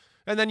good.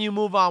 And then you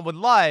move on with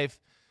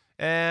life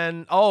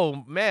and,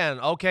 oh,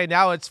 man, okay,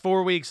 now it's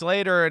 4 weeks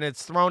later and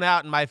it's thrown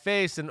out in my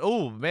face. And,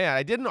 oh, man,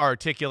 I didn't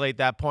articulate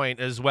that point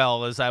as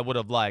well as I would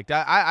have liked.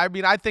 I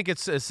mean, I think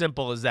it's as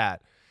simple as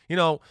that.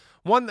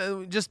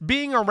 Just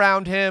being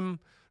around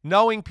him,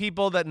 knowing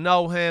people that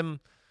know him,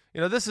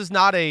 this is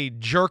not a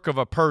jerk of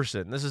a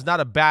person. This is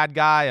not a bad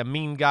guy, a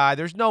mean guy.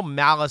 There's no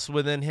malice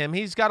within him.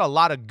 He's got a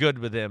lot of good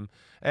with him.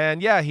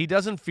 And, yeah, he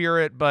doesn't fear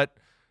it. But,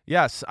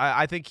 yes,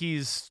 I think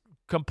he's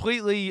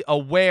completely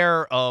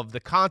aware of the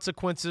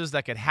consequences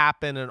that could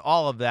happen and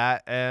all of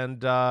that.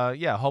 And,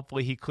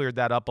 hopefully he cleared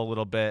that up a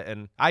little bit.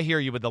 And I hear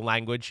you with the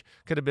language.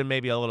 Could have been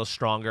maybe a little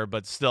stronger,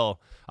 but still,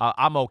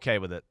 I'm okay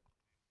with it.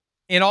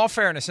 In all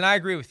fairness, and I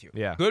agree with you.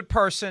 Yeah. Good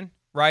person,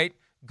 right?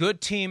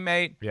 Good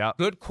teammate,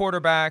 good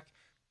quarterback.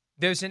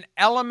 There's an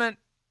element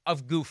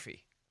of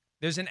goofy.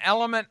 There's an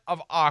element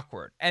of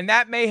awkward. And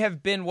that may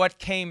have been what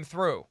came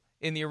through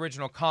in the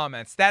original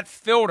comments. That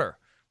filter,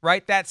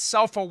 right? That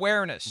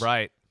self-awareness.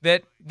 Right.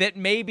 That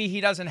maybe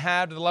he doesn't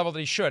have to the level that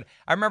he should.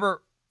 I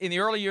remember in the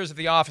early years of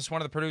The Office,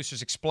 one of the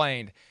producers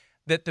explained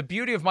that the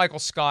beauty of Michael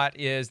Scott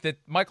is that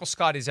Michael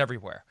Scott is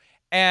everywhere.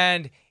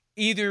 And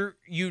either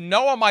you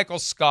know a Michael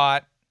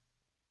Scott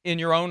in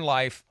your own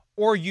life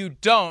or you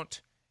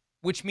don't,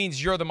 which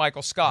means you're the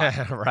Michael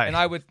Scott. Right. And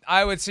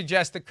I would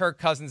suggest that Kirk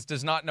Cousins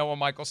does not know a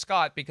Michael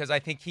Scott because I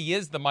think he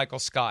is the Michael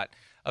Scott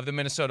of the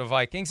Minnesota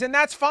Vikings, and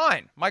that's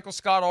fine. Michael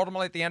Scott,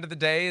 ultimately, at the end of the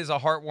day, is a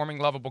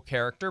heartwarming, lovable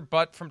character,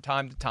 but from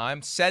time to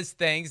time says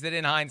things that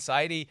in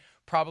hindsight he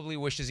probably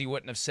wishes he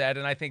wouldn't have said,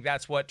 and I think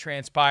that's what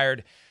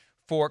transpired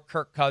for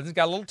Kirk Cousins.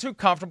 Got a little too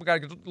comfortable,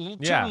 got a little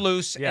too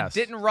loose, and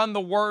didn't run the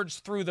words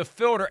through the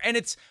filter. And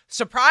it's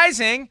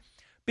surprising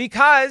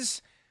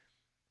because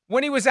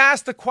when he was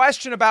asked the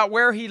question about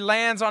where he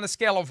lands on a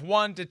scale of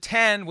 1 to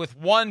 10, with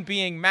 1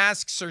 being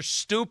masks are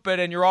stupid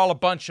and you're all a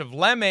bunch of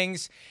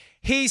lemmings,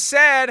 he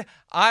said,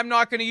 I'm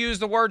not going to use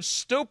the word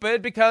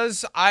stupid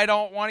because I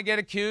don't want to get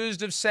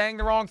accused of saying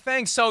the wrong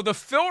thing. So the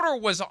filter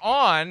was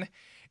on.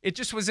 It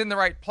just was in the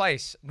right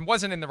place. It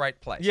wasn't in the right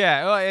place.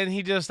 Yeah, and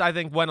he just, I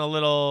think, went a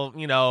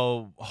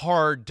little,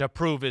 hard to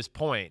prove his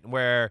point,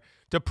 where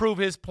to prove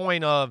his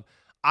point of,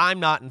 I'm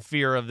not in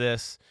fear of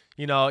this,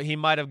 he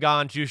might have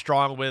gone too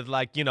strong with,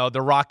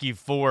 the Rocky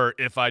IV,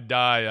 if I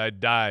die, I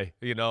die,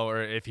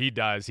 or if he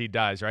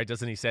dies, right?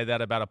 Doesn't he say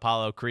that about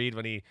Apollo Creed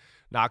when he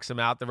knocks him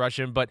out, the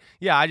Russian? But,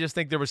 yeah, I just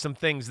think there were some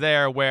things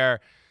there where,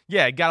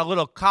 he got a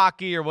little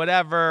cocky or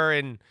whatever,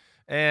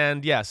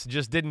 and yes,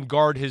 just didn't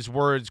guard his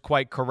words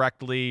quite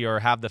correctly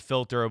or have the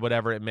filter or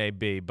whatever it may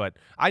be. But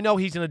I know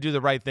he's going to do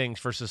the right things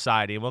for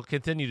society, and we'll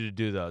continue to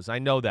do those. I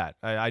know that.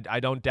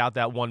 I don't doubt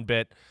that one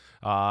bit.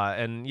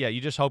 And,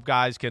 you just hope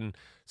guys can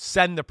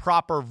send the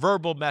proper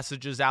verbal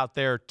messages out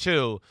there,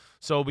 too,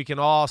 so we can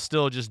all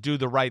still just do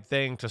the right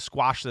thing to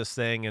squash this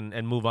thing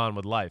and move on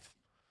with life.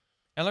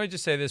 And let me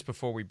just say this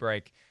before we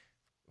break.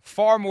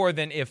 Far more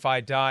than if I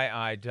die,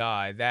 I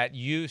die, that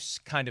use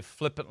kind of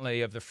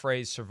flippantly of the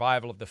phrase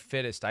survival of the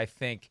fittest, I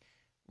think,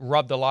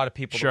 rubbed a lot of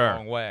people the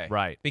wrong way.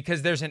 Right.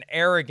 Because there's an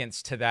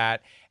arrogance to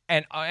that,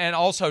 and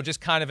also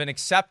just kind of an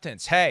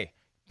acceptance. Hey,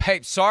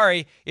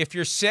 sorry, if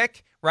you're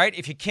sick, right,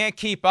 if you can't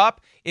keep up,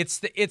 it's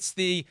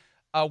the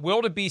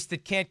wildebeest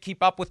that can't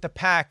keep up with the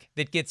pack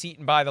that gets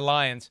eaten by the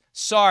lions.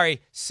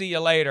 Sorry, see you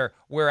later.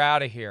 We're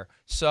out of here.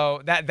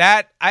 So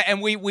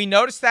we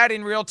noticed that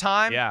in real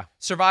time. Yeah.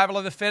 Survival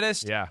of the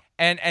fittest. Yeah.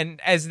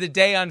 And as the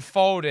day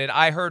unfolded,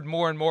 I heard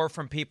more and more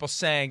from people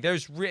saying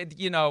that's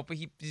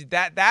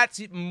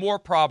more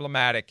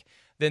problematic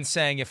than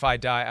saying if I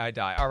die, I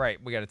die. All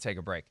right, we got to take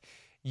a break.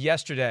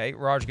 Yesterday,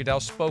 Roger Goodell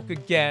spoke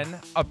again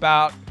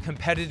about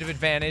competitive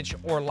advantage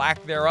or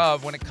lack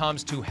thereof when it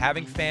comes to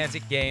having fans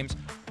at games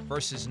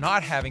versus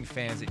not having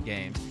fans at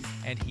games,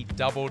 and he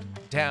doubled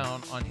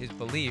down on his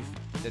belief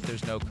that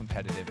there's no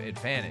competitive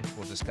advantage.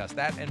 We'll discuss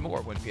that and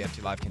more when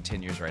PFT Live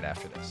continues right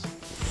after this.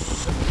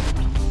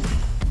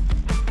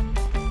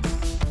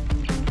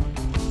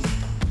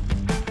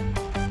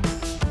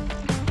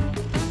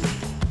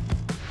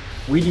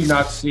 We do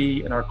not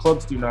see, and our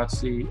clubs do not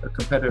see, a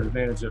competitive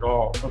advantage at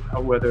all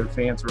of whether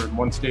fans are in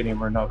one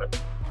stadium or another.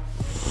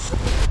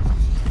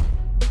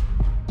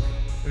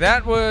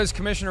 That was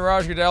Commissioner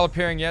Roger Goodell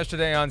appearing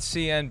yesterday on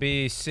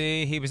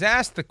CNBC. He was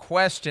asked the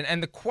question,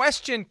 and the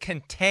question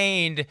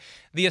contained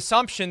the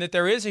assumption that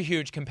there is a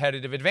huge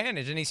competitive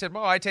advantage. And he said,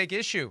 well, I take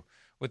issue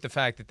with the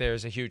fact that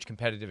there's a huge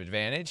competitive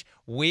advantage.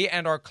 We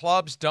and our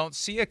clubs don't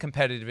see a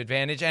competitive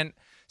advantage, and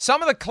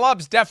some of the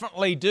clubs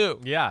definitely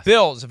do. Yeah.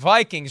 Bills,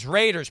 Vikings,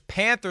 Raiders,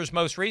 Panthers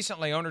most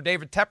recently. Owner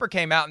David Tepper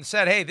came out and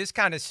said, hey, this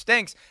kind of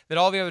stinks that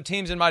all the other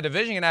teams in my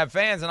division can have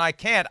fans and I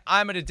can't.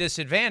 I'm at a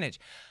disadvantage.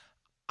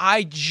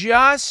 I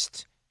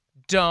just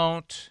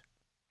don't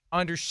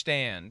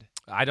understand.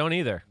 I don't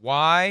either.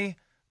 Why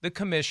the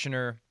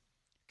commissioner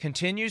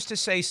continues to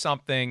say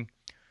something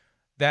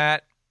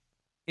that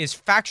is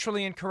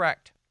factually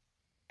incorrect.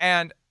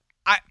 And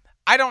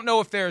I don't know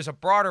if there's a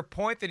broader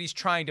point that he's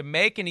trying to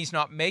make and he's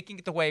not making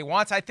it the way he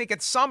wants. I think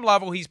at some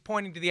level he's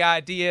pointing to the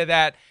idea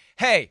that,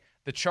 hey,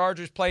 the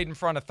Chargers played in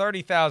front of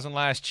 30,000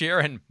 last year,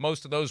 and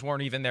most of those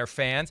weren't even their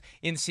fans.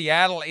 In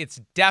Seattle, it's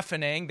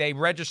deafening. They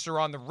register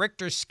on the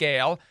Richter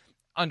scale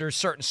under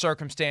certain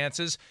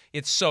circumstances.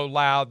 It's so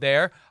loud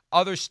there.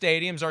 Other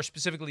stadiums are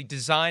specifically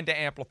designed to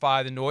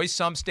amplify the noise.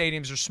 Some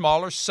stadiums are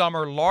smaller, some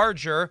are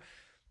larger.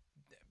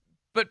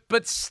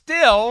 But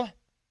still,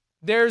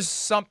 there's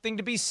something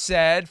to be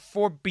said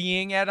for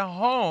being at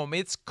home.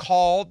 It's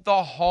called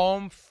the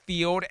home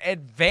field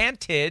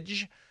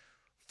advantage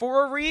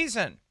for a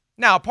reason.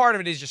 Now, part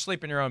of it is you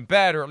sleep in your own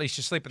bed, or at least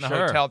you sleep in the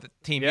hotel that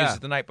the team uses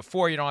the night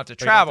before. You don't have to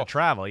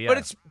travel.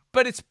 Yeah.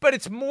 But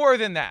it's more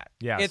than that.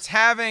 Yes. It's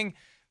having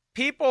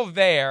people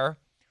there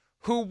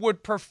who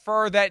would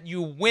prefer that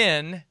you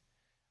win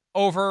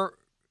over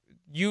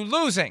you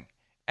losing,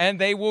 and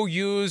they will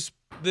use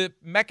the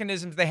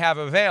mechanisms they have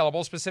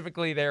available,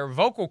 specifically their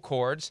vocal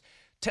cords,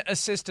 to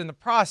assist in the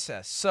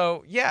process.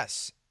 So,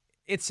 yes,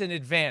 it's an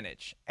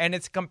advantage, and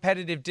it's a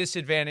competitive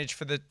disadvantage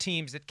for the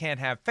teams that can't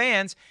have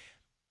fans.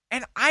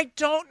 And I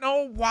don't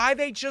know why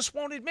they just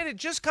won't admit it.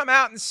 Just come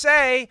out and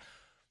say,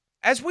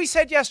 as we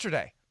said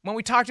yesterday, when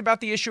we talked about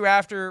the issue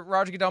after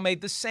Roger Goodell made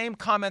the same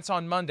comments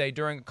on Monday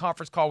during a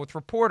conference call with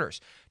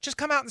reporters, just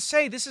come out and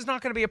say this is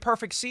not going to be a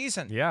perfect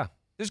season. Yeah.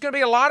 There's going to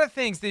be a lot of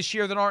things this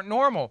year that aren't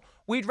normal.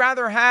 We'd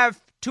rather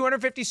have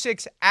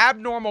 256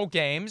 abnormal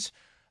games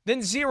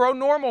than 0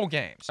 normal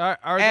games.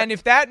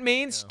 If that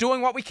means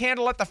doing what we can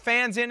to let the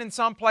fans in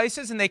some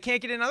places and they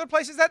can't get in other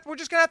places, that we're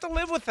just going to have to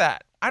live with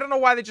that. I don't know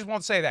why they just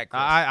won't say that,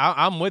 Chris.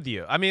 I'm with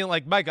you. I mean,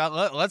 like, Mike,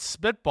 let's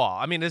spitball.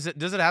 I mean, does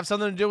it have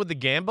something to do with the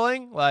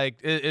gambling?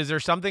 Like, is there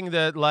something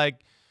that,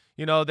 like,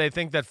 they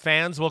think that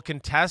fans will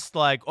contest?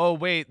 Like, oh,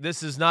 wait,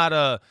 this is not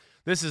a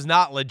this is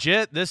not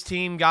legit. This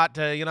team got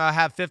to,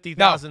 have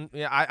 50,000. No.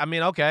 Yeah, I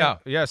mean, okay. No.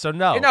 Yeah, so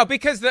no. No,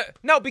 because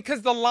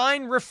the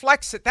line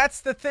reflects it.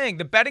 That's the thing.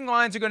 The betting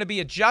lines are going to be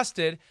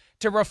adjusted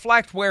to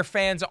reflect where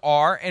fans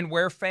are and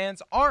where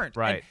fans aren't.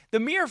 Right. And the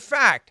mere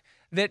fact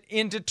that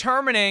in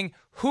determining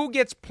who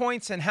gets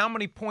points and how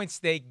many points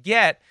they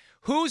get,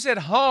 who's at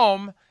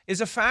home is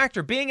a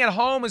factor. Being at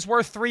home is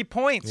worth 3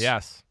 points.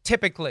 Yes.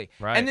 Typically.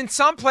 Right. And in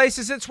some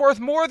places, it's worth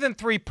more than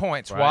 3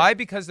 points. Right. Why?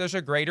 Because there's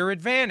a greater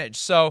advantage.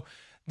 So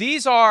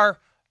these are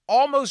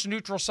almost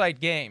neutral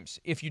site games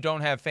if you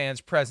don't have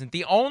fans present.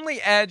 The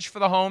only edge for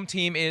the home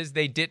team is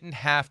they didn't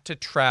have to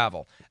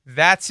travel.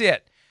 That's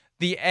it.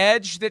 The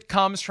edge that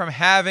comes from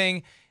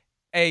having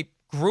a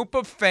group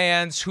of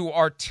fans who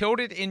are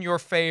tilted in your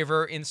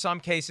favor, in some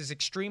cases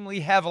extremely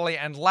heavily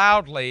and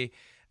loudly,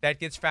 that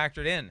gets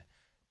factored in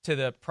to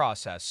the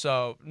process.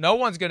 So no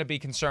one's going to be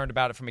concerned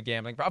about it from a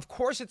gambling. Of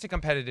course it's a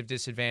competitive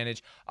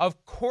disadvantage.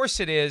 Of course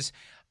it is.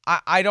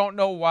 I don't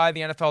know why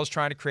the NFL is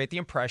trying to create the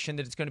impression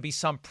that it's going to be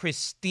some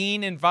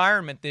pristine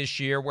environment this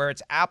year where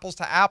it's apples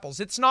to apples.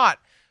 It's not.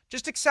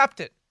 Just accept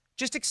it.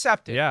 Just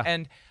accept it. Yeah.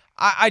 And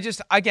I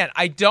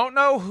don't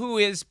know who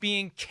is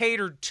being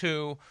catered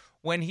to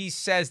when he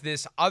says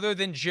this other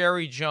than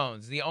Jerry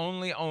Jones, the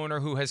only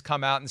owner who has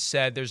come out and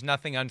said there's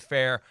nothing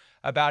unfair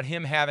about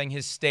him having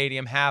his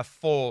stadium half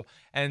full.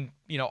 And,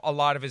 a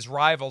lot of his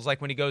rivals, like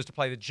when he goes to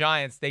play the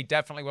Giants, they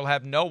definitely will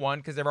have no one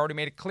because they've already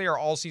made it clear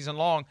all season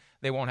long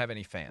they won't have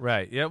any fans.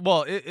 Right. Yeah.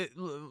 Well,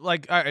 all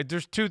right,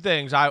 there's two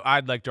things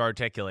I'd like to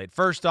articulate.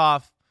 First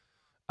off,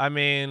 I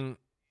mean,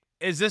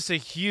 is this a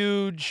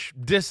huge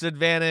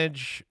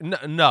disadvantage?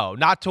 No,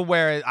 not to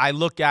where I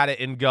look at it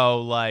and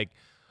go like,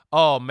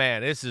 oh,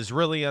 man, this is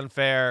really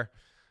unfair.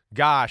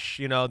 Gosh,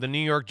 the New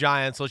York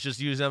Giants, let's just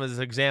use them as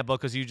an example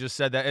because you just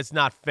said that it's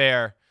not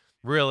fair,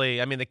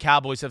 really. I mean, the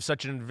Cowboys have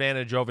such an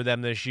advantage over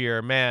them this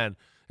year. Man,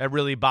 that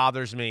really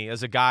bothers me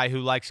as a guy who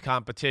likes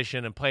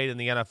competition and played in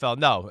the NFL.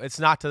 No, it's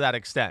not to that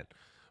extent.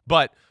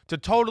 But to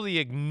totally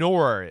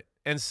ignore it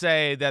and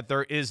say that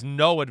there is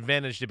no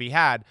advantage to be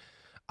had,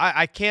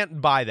 I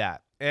can't buy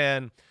that.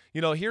 And,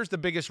 here's the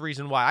biggest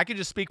reason why. I could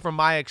just speak from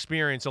my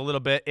experience a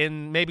little bit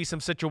in maybe some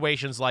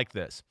situations like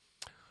this.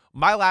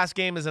 My last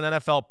game as an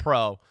NFL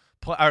pro,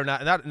 or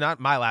not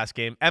my last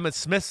game, Emmitt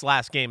Smith's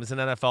last game as an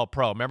NFL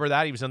pro. Remember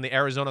that? He was on the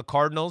Arizona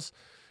Cardinals.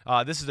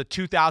 This is the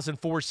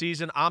 2004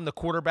 season. I'm the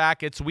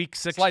quarterback. It's week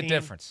 16. Slight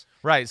difference.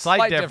 Right,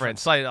 slight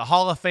difference. Like a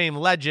Hall of Fame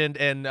legend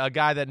and a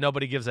guy that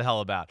nobody gives a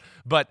hell about.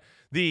 But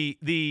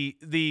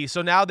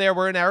so now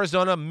we're in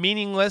Arizona,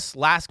 meaningless,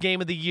 last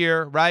game of the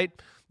year, right?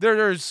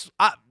 There's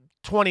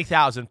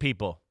 20,000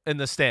 people in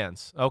the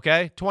stands,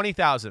 okay?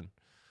 20,000.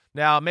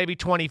 Now, maybe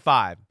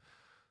 25.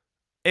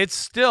 It's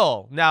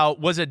still, now,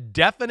 was it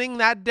deafening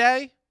that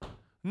day?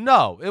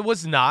 No, it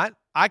was not.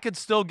 I could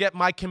still get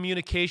my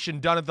communication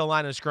done at the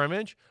line of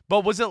scrimmage,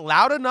 but was it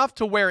loud enough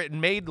to where it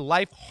made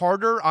life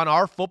harder on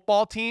our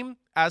football team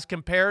as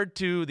compared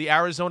to the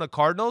Arizona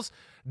Cardinals?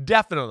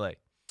 Definitely,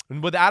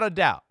 and without a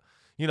doubt.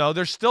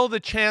 There's still the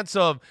chance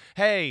of,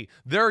 hey,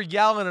 they're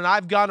yelling and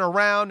I've gone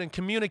around and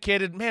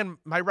communicated. Man,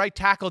 my right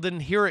tackle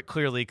didn't hear it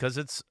clearly because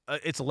it's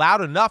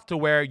loud enough to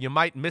where you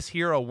might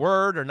mishear a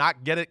word or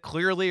not get it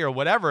clearly or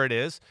whatever it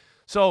is.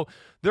 So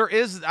there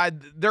is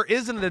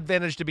an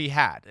advantage to be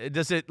had.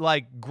 Does it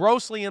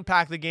grossly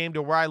impact the game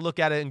to where I look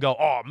at it and go,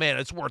 oh, man,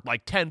 it's worth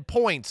 10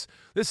 points.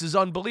 This is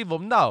unbelievable.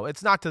 No,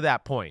 it's not to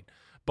that point.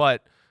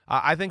 But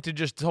I think to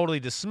just totally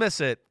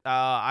dismiss it,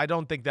 I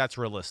don't think that's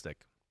realistic.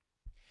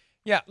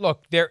 Yeah,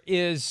 look, there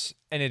is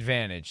an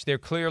advantage. There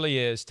clearly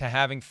is to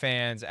having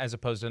fans as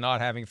opposed to not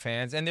having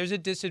fans, and there's a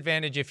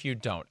disadvantage if you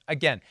don't.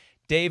 Again,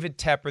 David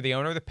Tepper, the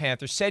owner of the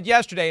Panthers, said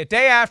yesterday, a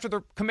day after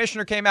the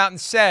commissioner came out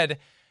and said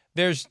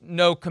there's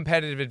no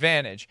competitive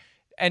advantage.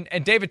 And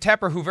David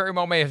Tepper, who very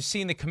well may have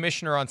seen the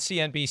commissioner on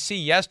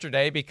CNBC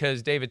yesterday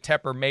because David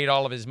Tepper made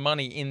all of his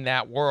money in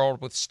that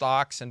world with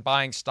stocks and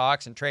buying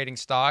stocks and trading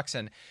stocks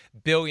and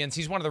billions.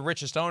 He's one of the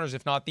richest owners,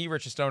 if not the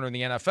richest owner in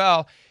the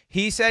NFL.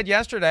 He said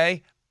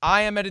yesterday,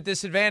 I am at a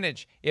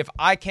disadvantage if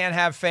I can't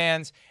have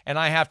fans and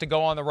I have to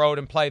go on the road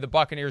and play the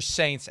Buccaneers,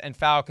 Saints, and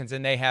Falcons,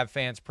 and they have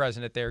fans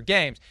present at their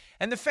games.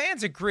 And the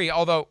fans agree,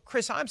 although,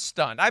 Chris, I'm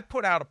stunned. I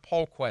put out a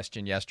poll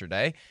question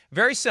yesterday.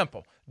 Very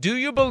simple. Do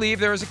you believe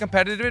there is a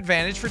competitive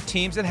advantage for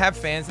teams that have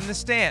fans in the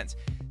stands?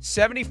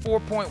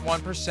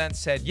 74.1%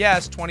 said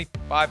yes,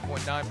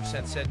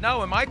 25.9% said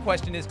no. And my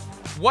question is,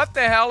 what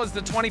the hell is the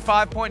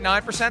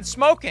 25.9%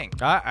 smoking?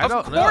 I don't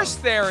know. Of course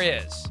there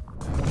is.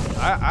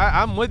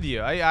 I'm with you.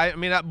 I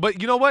mean,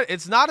 but you know what?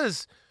 It's not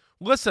as –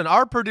 listen,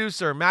 our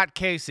producer, Matt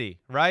Casey,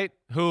 right,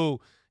 who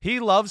he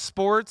loves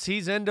sports.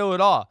 He's into it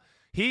all.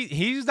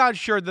 He's not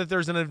sure that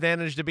there's an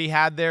advantage to be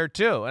had there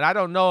too. And I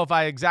don't know if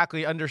I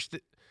exactly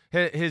understood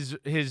his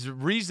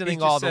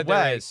reasoning all the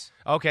way.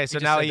 Okay, so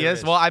now he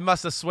is. Well, we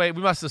must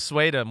have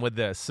swayed him with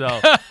this. So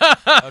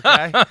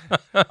okay.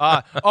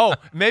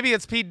 Maybe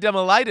it's Pete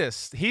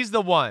Demolitis. He's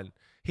the one.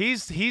 He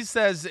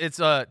says it's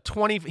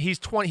 20.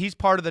 He's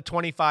part of the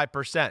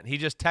 25%. He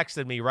just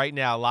texted me right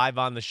now live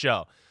on the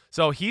show.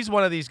 So he's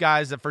one of these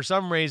guys that for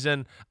some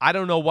reason, I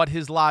don't know what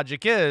his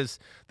logic is,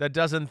 that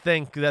doesn't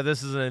think that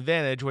this is an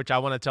advantage, which I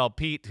want to tell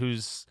Pete,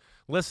 who's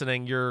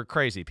listening, you're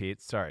crazy,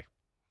 Pete. Sorry.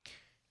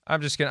 I'm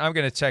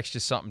gonna text you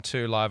something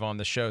too live on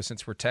the show,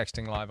 since we're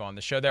texting live on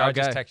the show. There, okay. I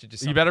just texted you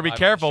something. You better be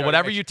careful.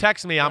 Whatever you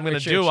text me, I'm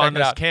gonna do on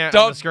this on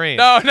the screen.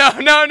 No. Let's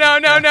not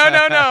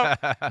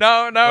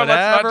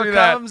do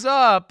that. Comes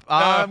up,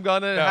 I'm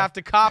gonna have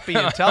to copy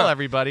and tell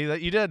everybody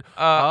that you did.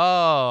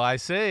 I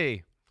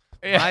see.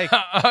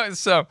 Yeah.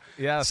 So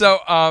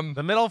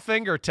the middle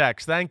finger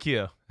text. Thank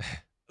you.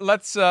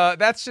 That's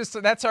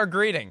our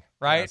greeting,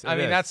 right? Yes, I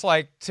mean, that's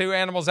like two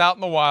animals out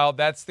in the wild.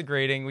 That's the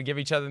greeting. We give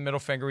each other the middle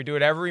finger. We do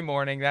it every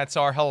morning. That's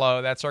our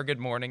hello. That's our good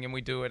morning. And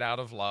we do it out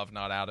of love,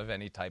 not out of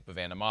any type of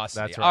animosity.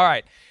 That's right. All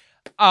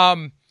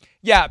right.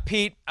 Yeah,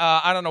 Pete,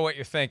 I don't know what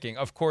you're thinking.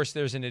 Of course,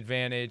 there's an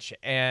advantage,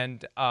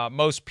 and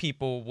most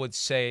people would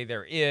say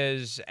there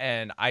is.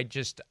 And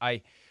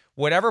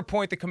whatever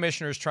point the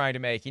commissioner is trying to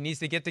make, he needs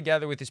to get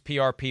together with his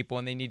PR people,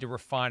 and they need to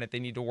refine it.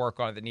 They need to work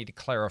on it. They need to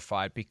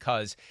clarify it,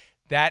 because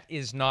that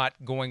is not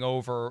going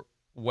over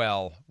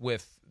well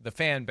with the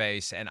fan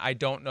base, and I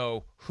don't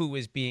know who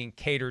is being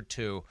catered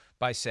to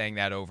by saying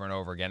that over and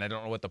over again. I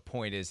don't know what the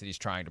point is that he's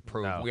trying to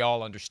prove. No. We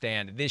all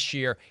understand this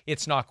year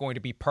it's not going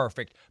to be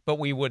perfect, but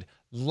we would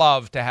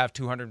love to have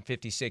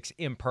 256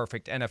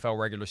 imperfect NFL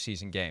regular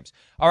season games.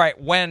 All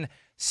right, when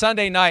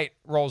Sunday night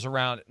rolls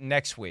around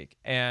next week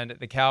and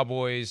the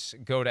Cowboys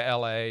go to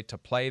L.A. to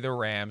play the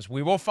Rams,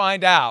 we will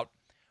find out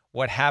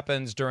what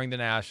happens during the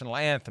national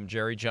anthem.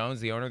 Jerry Jones,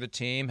 the owner of the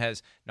team,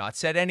 has not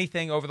said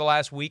anything over the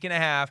last week and a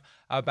half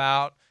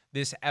about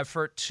this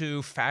effort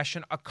to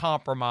fashion a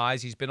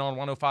compromise. He's been on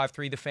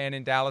 105.3 The Fan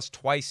in Dallas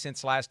twice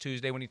since last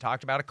Tuesday when he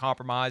talked about a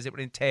compromise. It would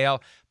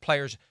entail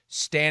players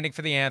standing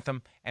for the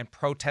anthem and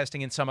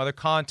protesting in some other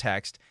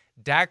context.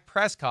 Dak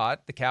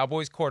Prescott, the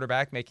Cowboys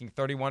quarterback, making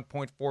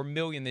 $31.4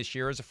 million this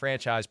year as a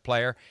franchise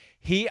player,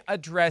 he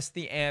addressed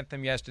the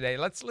anthem yesterday.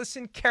 Let's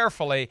listen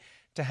carefully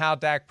to how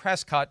Dak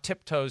Prescott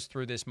tiptoes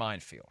through this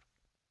minefield.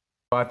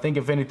 I think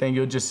if anything,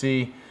 you'll just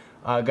see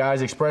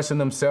guys expressing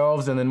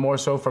themselves, and then more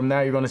so from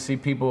that, you're going to see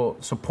people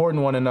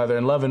supporting one another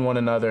and loving one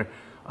another.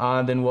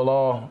 Then we'll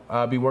all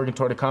be working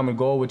toward a common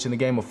goal, which in the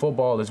game of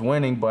football is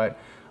winning, but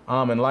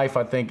in life,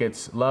 I think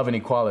it's love and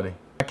equality.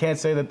 I can't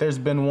say that there's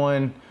been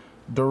one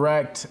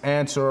direct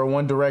answer or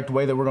one direct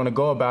way that we're going to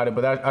go about it,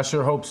 but I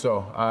sure hope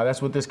so.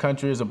 That's what this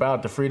country is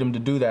about, the freedom to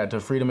do that, the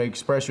freedom to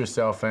express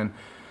yourself. And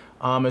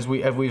as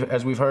we've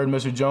heard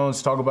Mr.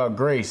 Jones talk about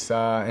grace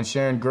and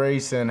sharing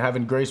grace and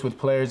having grace with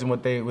players and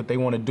what they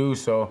want to do.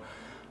 So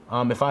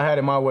if I had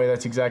it my way,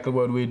 that's exactly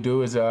what we'd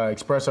do, is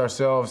express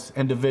ourselves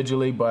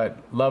individually, but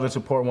love and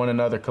support one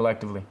another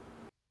collectively.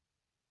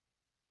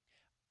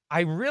 I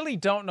really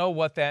don't know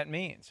what that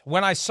means.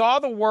 When I saw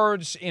the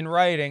words in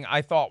writing,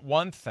 I thought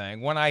one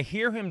thing. When I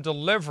hear him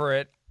deliver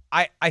it,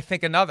 I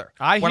think another.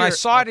 When I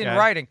saw it in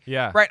writing,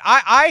 right?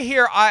 I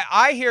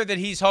hear that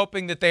he's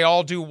hoping that they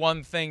all do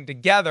one thing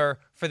together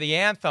for the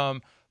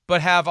anthem,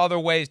 but have other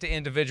ways to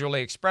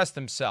individually express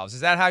themselves. Is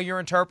that how you're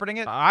interpreting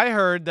it? I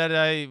heard that.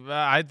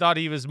 I thought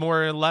he was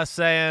more or less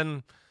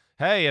saying,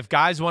 hey, if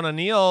guys want to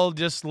kneel,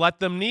 just let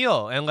them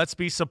kneel, and let's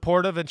be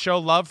supportive and show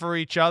love for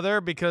each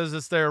other because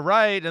it's their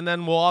right, and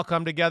then we'll all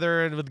come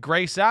together and with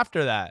grace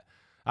after that.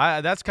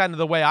 That's kind of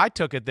the way I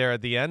took it there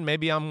at the end.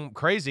 Maybe I'm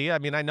crazy. I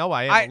mean, I know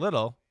I am a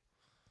little.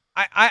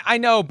 I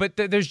know, but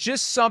there's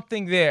just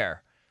something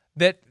there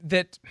that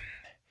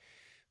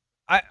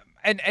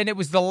it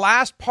was the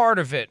last part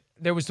of it.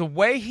 There was the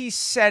way he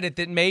said it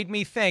that made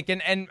me think,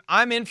 and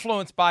I'm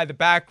influenced by the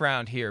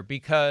background here,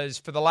 because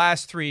for the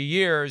last 3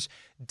 years,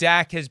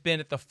 Dak has been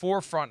at the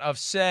forefront of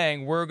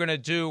saying we're going to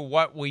do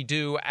what we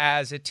do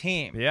as a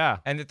team. Yeah.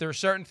 And that there are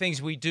certain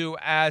things we do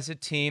as a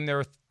team. There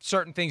are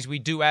certain things we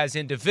do as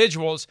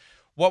individuals.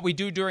 What we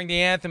do during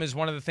the anthem is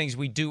one of the things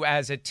we do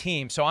as a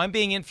team. So I'm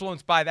being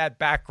influenced by that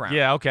background.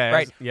 Yeah, okay.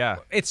 Right? Yeah.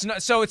 It's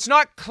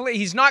not clear.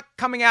 He's not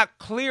coming out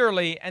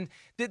clearly. And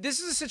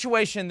this is a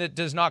situation that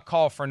does not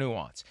call for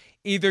nuance.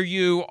 Either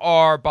you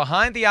are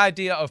behind the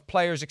idea of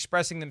players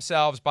expressing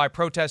themselves by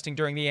protesting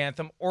during the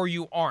anthem, or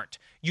you aren't.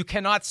 You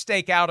cannot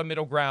stake out a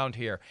middle ground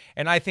here.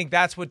 And I think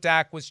that's what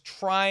Dak was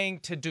trying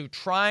to do,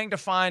 trying to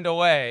find a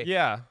way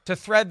to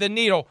thread the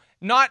needle.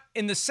 Not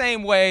in the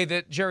same way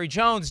that Jerry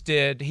Jones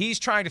did. He's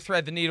trying to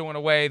thread the needle in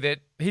a way that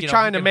he's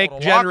trying to make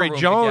Jerry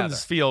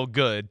Jones feel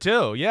good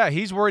too. Yeah,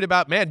 he's worried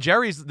about, man,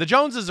 the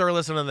Joneses are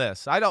listening to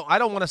this. I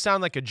don't want to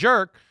sound like a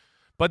jerk,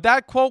 but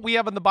that quote we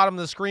have on the bottom of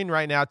the screen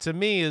right now to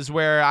me is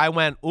where I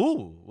went,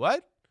 ooh,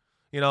 what?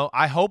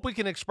 I hope we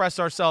can express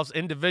ourselves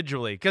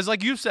individually, because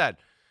like you said,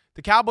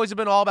 the Cowboys have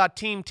been all about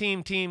team.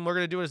 We're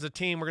going to do it as a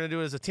team. We're going to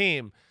do it as a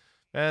team.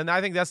 And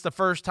I think that's the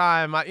first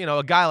time,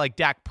 a guy like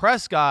Dak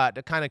Prescott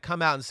to kind of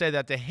come out and say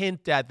that, to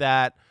hint at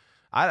that.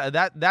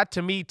 That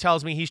to me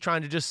tells me he's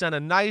trying to just send a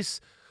nice,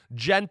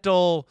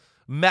 gentle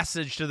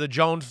message to the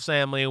Jones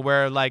family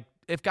where, like,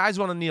 if guys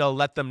want to kneel,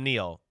 let them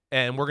kneel.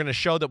 And we're going to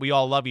show that we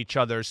all love each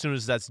other as soon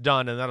as that's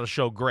done, and that'll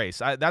show grace.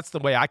 That's the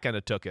way I kind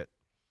of took it.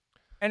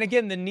 And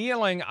again, the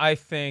kneeling, I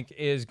think,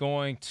 is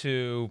going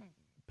to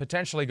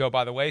potentially go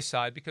by the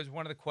wayside because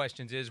one of the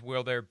questions is,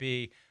 will there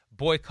be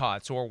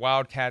boycotts or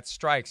wildcat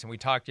strikes? And we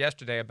talked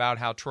yesterday about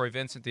how Troy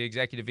Vincent, the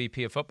executive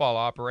VP of football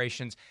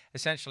operations,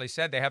 essentially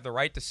said they have the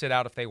right to sit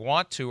out if they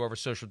want to over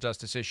social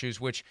justice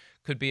issues, which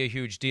could be a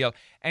huge deal.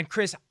 And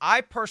Chris, I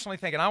personally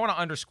think, and I want to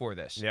underscore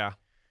this,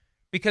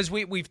 because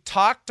we've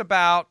talked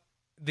about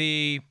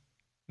the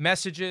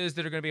messages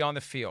that are going to be on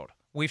the field.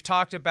 We've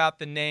talked about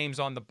the names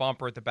on the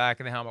bumper at the back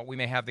of the helmet. We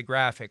may have the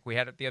graphic. We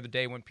had it the other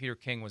day when Peter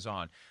King was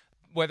on.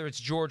 Whether it's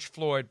George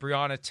Floyd,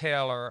 Breonna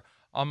Taylor,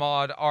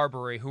 Ahmaud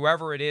Arbery,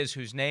 whoever it is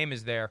whose name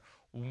is there,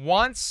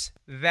 once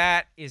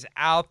that is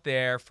out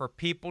there for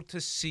people to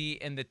see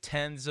in the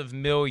tens of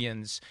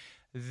millions,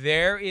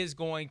 there is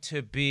going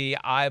to be,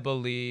 I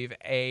believe,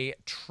 a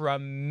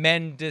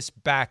tremendous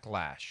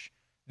backlash.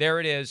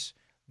 There it is.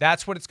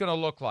 That's what it's going to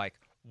look like.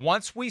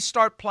 Once we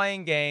start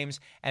playing games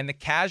and the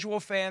casual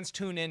fans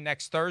tune in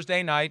next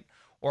Thursday night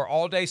or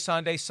all day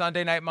Sunday,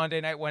 Sunday night,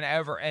 Monday night,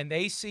 whenever, and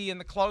they see in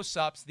the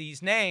close-ups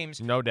these names,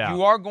 no doubt,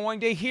 you are going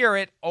to hear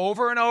it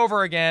over and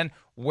over again.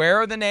 Where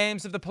are the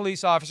names of the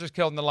police officers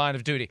killed in the line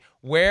of duty?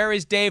 Where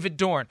is David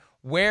Dorn?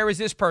 Where is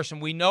this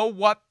person? We know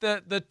what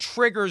the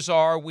triggers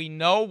are. We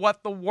know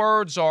what the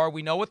words are.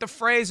 We know what the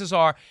phrases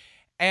are.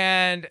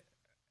 And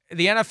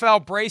the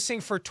NFL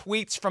bracing for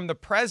tweets from the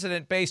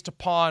president based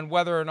upon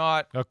whether or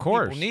not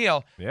people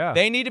kneel. Yeah.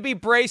 They need to be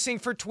bracing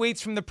for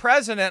tweets from the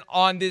president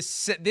on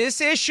this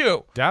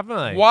issue.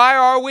 Definitely. Why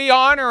are we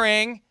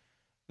honoring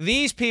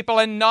these people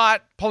and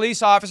not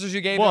police officers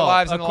who gave their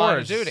lives in the line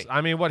of duty? I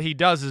mean, what he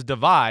does is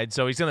divide,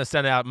 so he's going to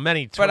send out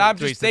many tweets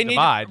they that need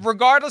divide.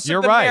 Regardless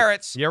of the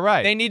merits, you're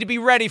right. They need to be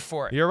ready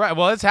for it. You're right.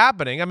 Well, it's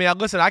happening. I mean,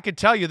 listen, I could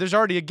tell you there's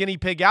already a guinea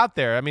pig out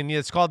there. I mean,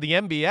 it's called the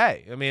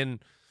NBA. I mean,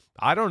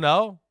 I don't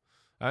know.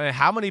 I mean,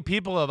 how many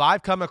people have I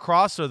come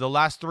across over the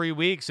last 3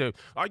 weeks of,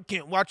 I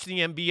can't watch the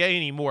NBA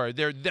anymore.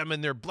 They're them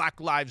and their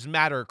Black Lives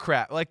Matter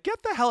crap. Like,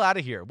 get the hell out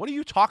of here. What are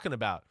you talking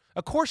about?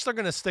 Of course they're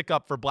going to stick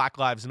up for Black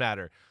Lives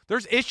Matter.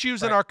 There's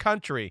issues in our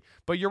country.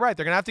 But you're right.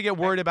 They're going to have to get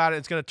worried about it.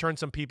 It's going to turn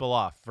some people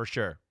off for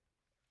sure.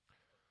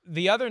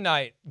 The other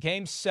night,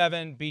 Game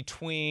 7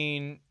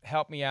 between,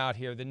 help me out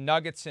here, the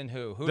Nuggets and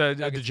who?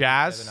 The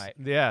Jazz? The other night?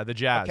 Yeah, the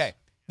Jazz. Okay.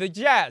 The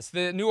Jazz,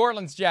 the New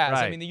Orleans Jazz.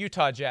 Right. I mean, the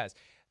Utah Jazz.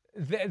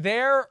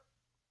 There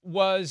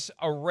was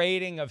a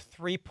rating of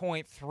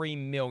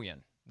 3.3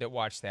 million that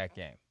watched that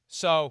game.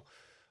 So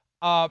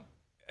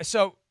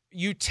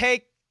you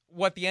take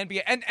what the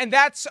NBA, and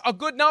that's a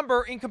good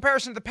number in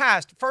comparison to the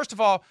past. First of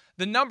all,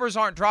 the numbers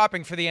aren't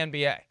dropping for the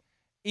NBA,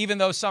 even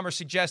though some are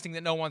suggesting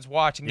that no one's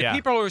watching. The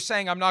people who are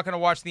saying, I'm not going to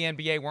watch the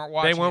NBA weren't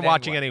watching. They weren't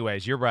watching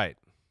anyways. You're right.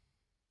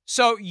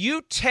 So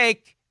you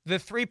take the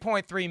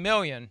 3.3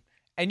 million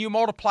and you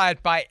multiply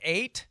it by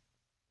 8,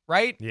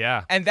 right?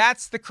 Yeah. And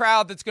that's the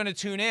crowd that's going to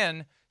tune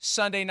in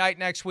Sunday night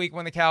next week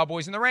when the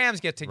Cowboys and the Rams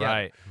get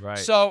together. Right.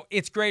 So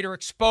it's greater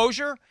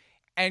exposure,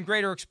 and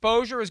greater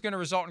exposure is going to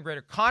result in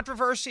greater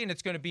controversy, and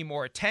it's going to be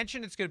more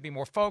attention. It's going to be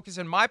more focus.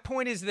 And my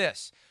point is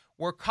this.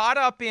 We're caught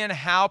up in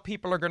how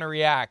people are going to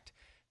react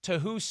to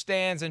who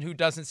stands and who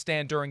doesn't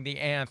stand during the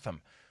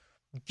anthem.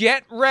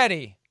 Get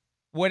ready.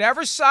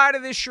 Whatever side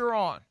of this you're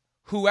on,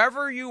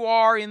 whoever you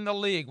are in the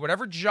league,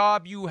 whatever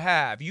job you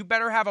have, you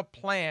better have a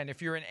plan.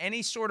 If you're in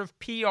any sort of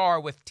PR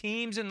with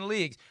teams and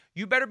leagues,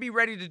 you better be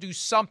ready to do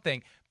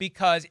something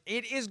because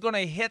it is going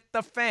to hit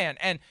the fan.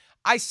 And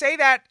I say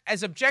that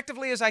as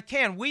objectively as I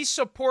can. We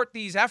support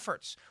these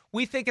efforts.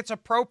 We think it's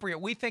appropriate.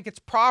 We think it's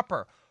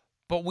proper.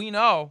 But we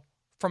know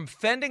from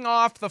fending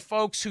off the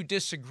folks who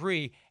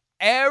disagree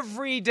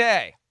every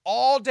day,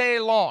 all day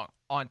long,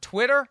 on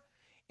Twitter,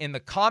 in the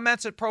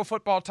comments at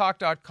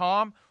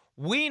ProFootballTalk.com,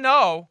 we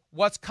know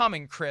what's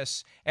coming,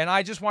 Chris. And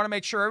I just want to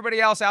make sure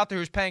everybody else out there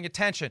who's paying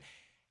attention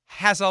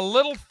has a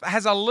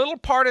little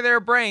part of their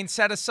brain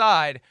set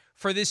aside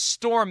for this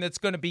storm that's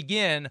going to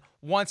begin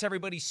once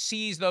everybody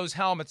sees those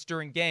helmets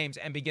during games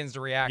and begins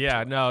to react. Yeah,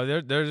 to it.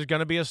 no, there's going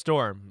to be a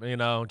storm,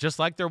 just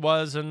like there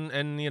was in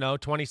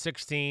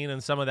 2016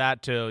 and some of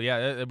that too.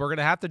 Yeah, we're going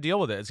to have to deal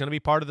with it. It's going to be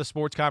part of the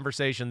sports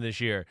conversation this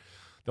year.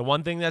 The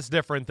one thing that's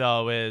different,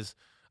 though, is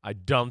I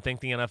don't think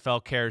the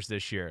NFL cares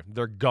this year.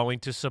 They're going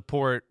to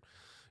support,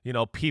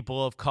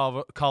 people of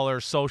color,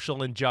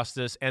 social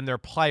injustice, and their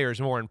players,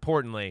 more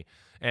importantly.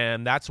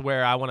 And that's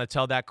where I want to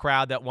tell that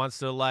crowd that wants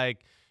to,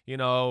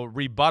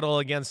 rebuttal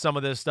against some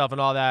of this stuff and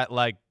all that,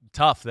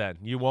 tough then.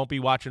 You won't be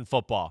watching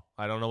football.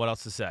 I don't know what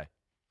else to say.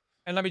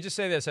 And let me just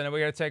say this. I know we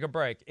got to take a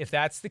break. If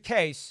that's the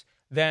case,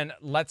 then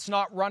let's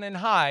not run and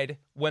hide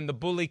when the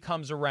bully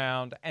comes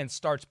around and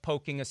starts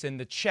poking us in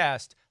the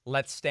chest.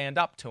 Let's stand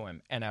up to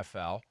him,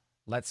 NFL.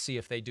 Let's see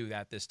if they do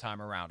that this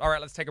time around. All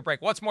right, let's take a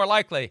break. What's more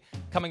likely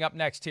coming up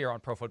next here on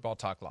Pro Football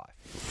Talk Live?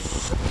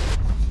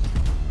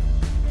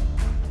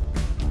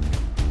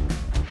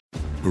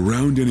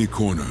 Around any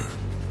corner,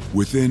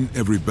 within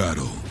every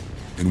battle,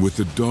 and with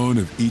the dawn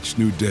of each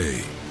new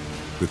day,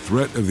 the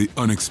threat of the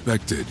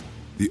unexpected,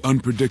 the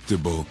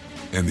unpredictable,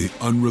 and the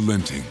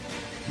unrelenting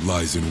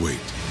lies in wait.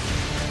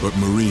 But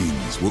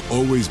Marines will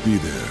always be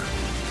there.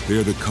 They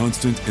are the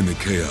constant in the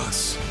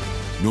chaos.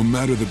 No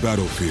matter the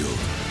battlefield,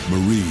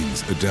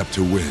 Marines adapt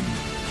to win,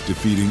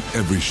 defeating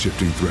every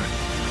shifting threat,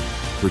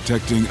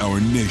 protecting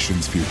our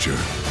nation's future.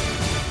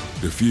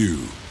 The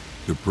few,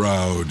 the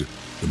proud,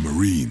 the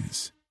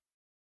Marines.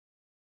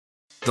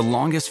 The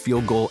longest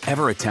field goal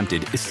ever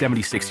attempted is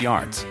 76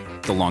 yards.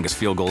 The longest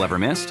field goal ever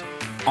missed?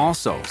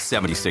 Also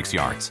 76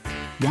 yards.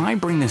 Why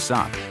bring this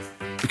up?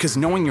 Because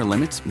knowing your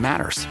limits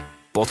matters,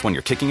 both when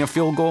you're kicking a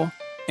field goal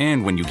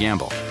and when you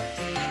gamble.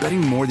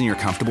 Betting more than you're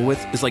comfortable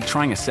with is like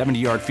trying a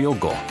 70-yard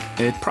field goal.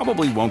 It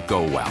probably won't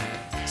go well.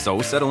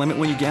 So set a limit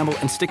when you gamble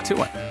and stick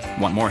to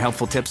it. Want more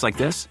helpful tips like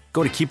this?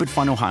 Go to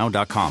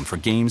keepitfunohio.com for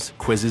games,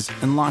 quizzes,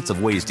 and lots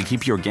of ways to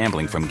keep your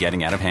gambling from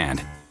getting out of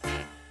hand.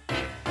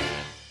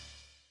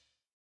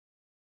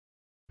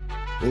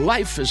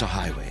 Life is a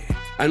highway,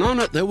 and on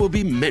it there will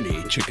be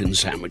many chicken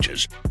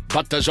sandwiches.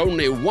 But there's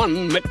only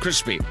one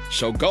McCrispy.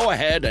 So go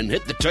ahead and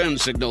hit the turn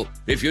signal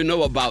if you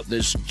know about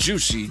this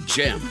juicy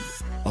gem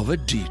of a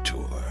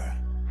detour.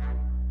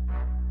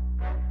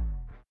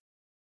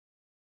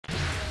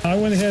 I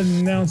went ahead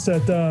and announced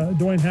that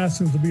Dwayne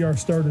Haskins will be our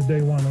starter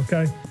day one,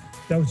 okay?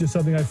 That was just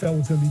something I felt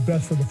was going to be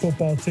best for the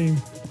football team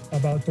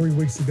about 3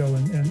 weeks ago.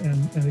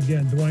 And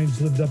again, Dwayne's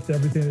lived up to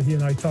everything that he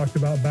and I talked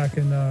about back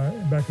in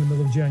the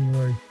middle of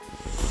January.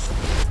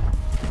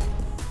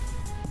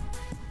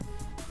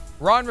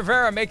 Ron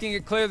Rivera making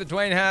it clear that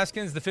Dwayne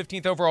Haskins, the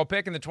 15th overall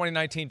pick in the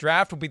 2019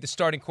 draft, will be the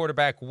starting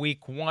quarterback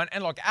week one.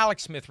 And look,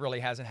 Alex Smith really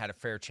hasn't had a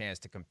fair chance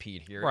to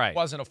compete here. Right. It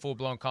wasn't a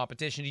full-blown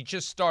competition. He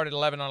just started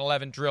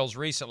 11-on-11 drills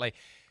recently.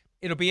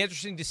 It'll be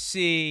interesting to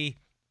see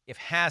if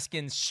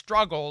Haskins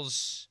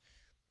struggles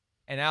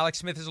and Alex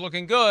Smith is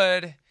looking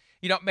good.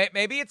 You know,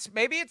 maybe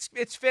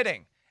it's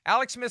fitting.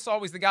 Alex Smith's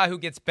always the guy who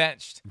gets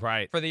benched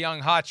for the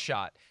young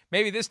hotshot.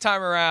 Maybe this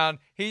time around,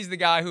 he's the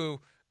guy who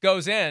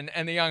goes in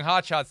and the young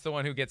hotshot's the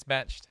one who gets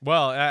benched.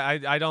 Well,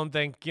 I don't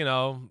think,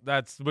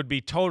 that would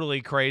be totally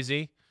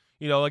crazy.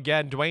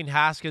 Again, Dwayne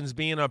Haskins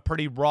being a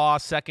pretty raw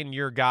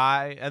second-year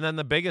guy. And then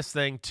the biggest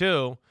thing,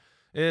 too,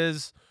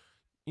 is,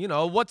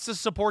 what's the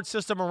support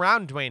system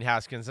around Dwayne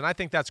Haskins? And I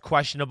think that's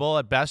questionable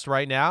at best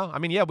right now. I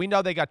mean, yeah, we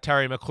know they got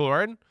Terry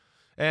McLaurin,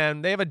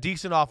 and they have a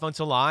decent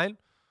offensive line.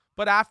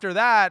 But after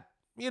that,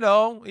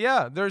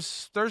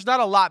 there's not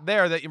a lot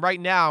there that right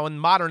now in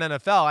modern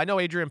NFL. I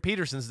know Adrian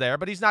Peterson's there,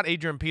 but he's not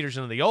Adrian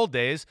Peterson of the old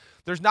days.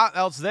 There's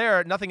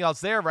nothing else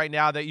there right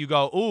now that you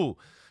go, ooh,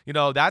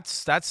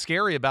 that's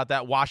scary about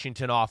that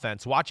Washington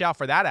offense. Watch out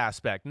for that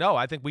aspect. No,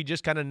 I think we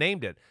just kind of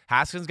named it.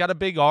 Haskins got a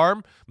big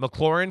arm.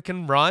 McLaurin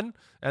can run,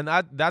 and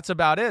that's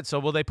about it. So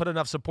will they put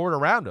enough support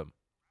around him?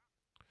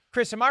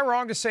 Chris, am I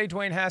wrong to say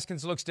Dwayne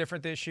Haskins looks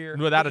different this year?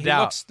 Without a doubt.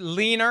 He looks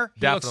leaner.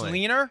 Definitely. He looks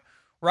leaner.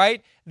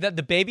 Right? The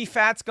baby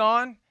fat's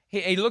gone.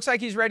 He looks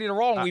like he's ready to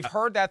roll, and we've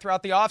heard that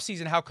throughout the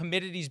offseason, how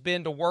committed he's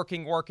been to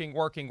working.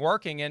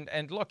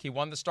 And look, he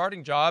won the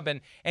starting job, and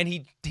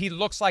he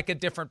looks like a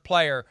different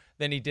player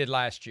than he did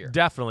last year.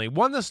 Definitely.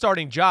 Won the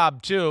starting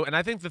job, too, and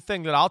I think the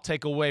thing that I'll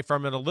take away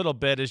from it a little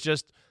bit is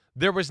just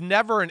there was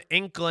never an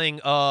inkling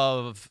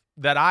of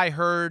that I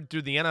heard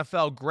through the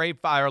NFL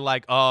grapevine,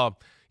 like, oh,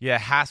 yeah,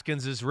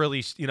 Haskins is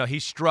really,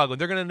 he's struggling.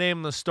 They're going to name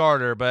him the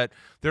starter, but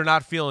they're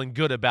not feeling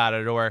good about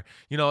it. Or,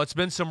 it's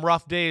been some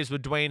rough days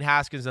with Dwayne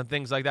Haskins and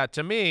things like that.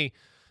 To me,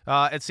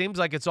 it seems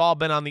like it's all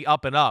been on the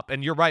up and up.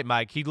 And you're right,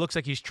 Mike. He looks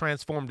like he's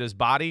transformed his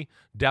body,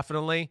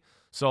 definitely.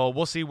 So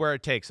we'll see where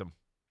it takes him.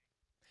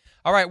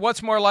 All right,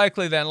 what's more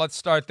likely then? Let's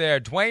start there.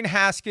 Dwayne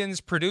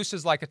Haskins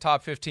produces like a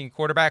top 15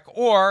 quarterback,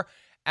 or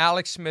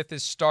Alex Smith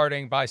is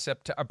starting by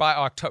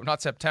October.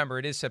 Not September.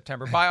 It is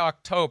September. By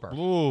October.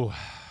 Ooh.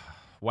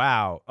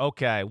 Wow.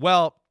 Okay.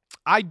 Well,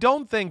 I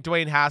don't think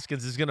Dwayne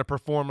Haskins is going to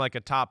perform like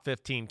a top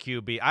 15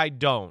 QB. I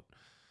don't.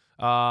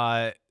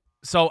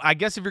 So I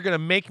guess if you're going to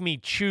make me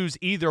choose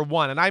either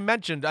one, and I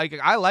mentioned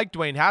I like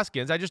Dwayne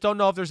Haskins, I just don't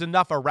know if there's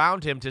enough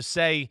around him to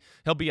say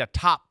he'll be a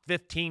top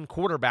 15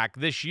 quarterback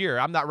this year.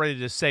 I'm not ready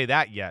to say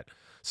that yet.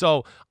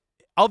 So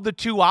of the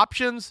two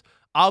options,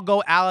 I'll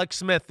go Alex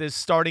Smith is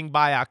starting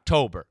by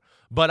October.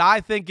 But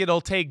I think it'll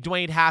take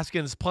Dwayne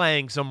Haskins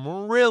playing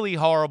some really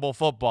horrible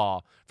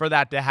football for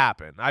that to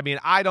happen. I mean,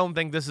 I don't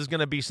think this is going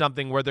to be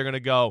something where they're going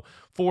to go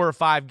 4 or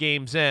 5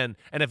 games in,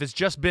 and if it's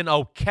just been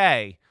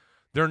okay,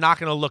 they're not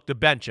going to look to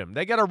bench him.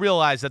 They got to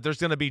realize that there's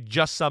going to be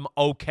just some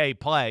okay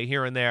play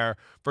here and there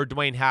for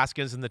Dwayne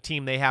Haskins and the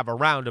team they have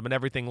around him and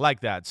everything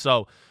like that.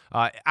 So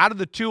out of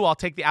the two, I'll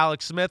take the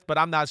Alex Smith, but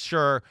I'm not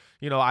sure,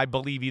 I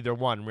believe either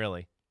one,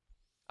 really.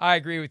 I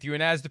agree with you,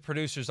 and as the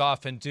producers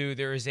often do,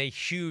 there is a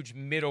huge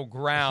middle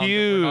ground that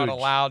we're not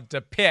allowed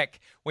to pick.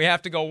 We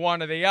have to go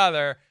one or the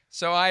other,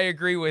 so I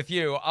agree with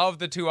you. Of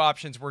the two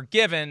options we're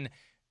given,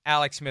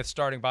 Alex Smith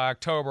starting by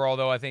October,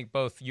 although I think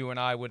both you and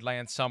I would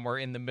land somewhere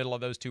in the middle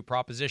of those two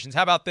propositions.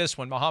 How about this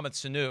one, Mohamed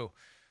Sanu,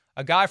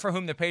 a guy for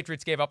whom the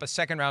Patriots gave up a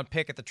second-round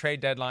pick at the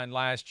trade deadline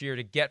last year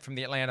to get from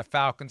the Atlanta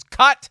Falcons.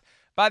 Cut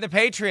by the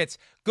Patriots.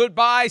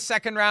 Goodbye,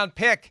 second-round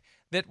pick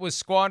that was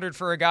squandered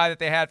for a guy that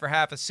they had for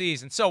half a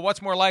season. So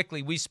what's more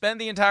likely? We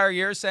spend the entire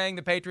year saying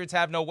the Patriots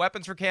have no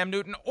weapons for Cam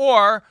Newton,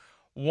 or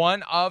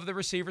one of the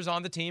receivers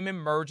on the team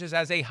emerges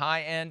as a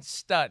high-end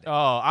stud?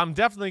 Oh, I'm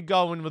definitely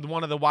going with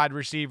one of the wide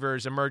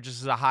receivers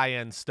emerges as a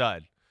high-end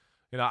stud.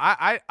 You know,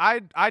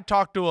 I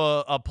talked to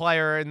a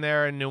player in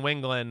there in New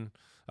England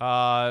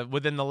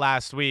within the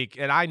last week,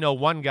 and I know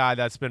one guy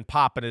that's been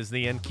popping is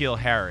the N'Keal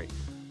Harry,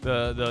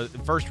 the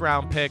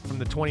first-round pick from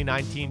the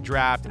 2019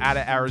 draft out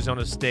of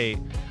Arizona State.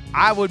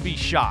 I would be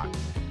shocked.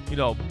 You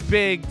know,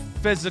 big,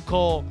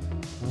 physical,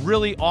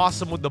 really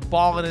awesome with the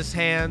ball in his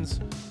hands.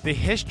 The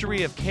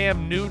history of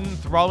Cam Newton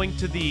throwing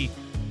to the,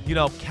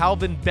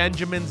 Calvin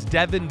Benjamins,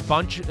 Devin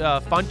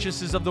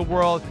Funchesses of the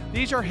world.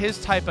 These are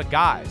his type of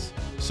guys.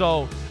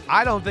 So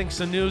I don't think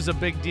Sanu's a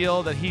big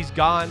deal that he's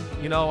gone.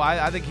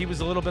 I think he was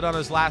a little bit on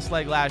his last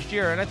leg last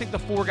year. And I think the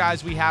four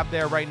guys we have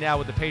there right now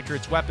with the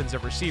Patriots' weapons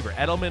at receiver,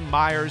 Edelman,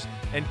 Myers,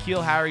 and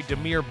N'Keal Harry,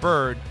 Damiere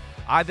Byrd,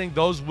 I think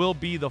those will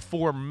be the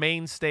four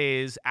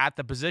mainstays at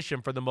the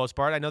position for the most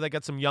part. I know they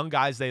got some young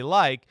guys they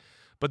like,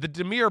 but the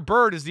Damiere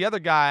Byrd is the other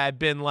guy I've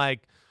been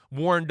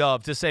warned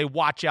of to say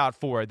watch out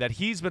for, that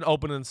he's been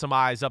opening some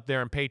eyes up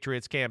there in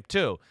Patriots camp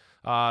too.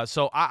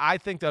 So I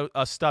think that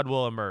a stud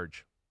will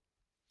emerge.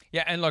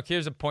 Yeah, and look,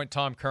 here's a point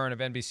Tom Curran of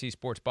NBC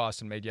Sports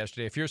Boston made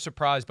yesterday. If you're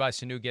surprised by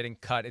Sanu getting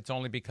cut, it's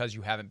only because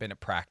you haven't been at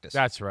practice.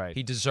 That's right.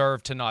 He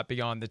deserved to not be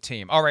on the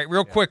team. All right,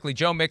 real quickly,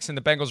 Joe Mixon,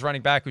 the Bengals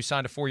running back who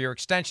signed a 4-year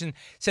extension,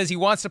 says he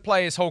wants to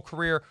play his whole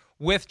career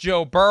with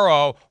Joe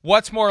Burrow.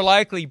 What's more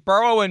likely,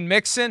 Burrow and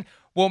Mixon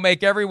will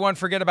make everyone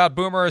forget about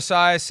Boomer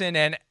Esiason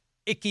and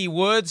Ickey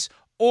Woods,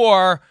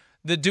 or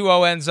the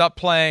duo ends up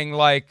playing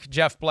like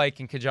Jeff Blake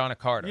and Kajana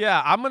Carter?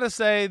 Yeah, I'm going to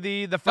say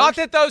the first... Not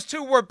that those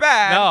two were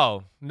bad.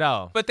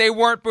 No. But they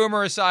weren't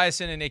Boomer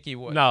Esiason and Ickey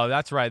Woods. No,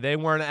 that's right. They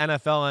weren't an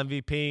NFL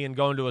MVP and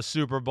going to a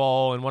Super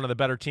Bowl and one of the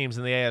better teams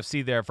in the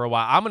AFC there for a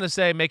while. I'm going to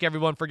say make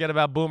everyone forget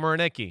about Boomer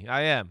and Ickey.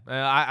 I am.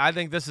 I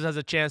think this has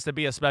a chance to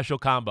be a special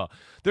combo.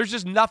 There's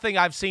just nothing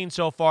I've seen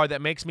so far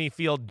that makes me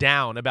feel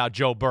down about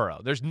Joe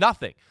Burrow. There's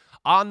nothing.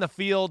 On the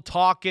field,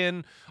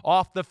 talking,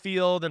 off the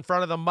field, in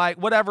front of the mic,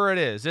 whatever it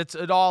is.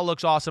 It all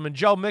looks awesome. And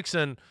Joe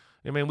Mixon,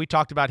 we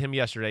talked about him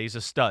yesterday. He's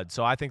a stud.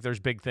 So I think there's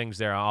big things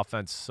there on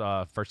offense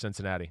for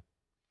Cincinnati.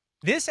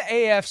 This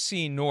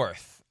AFC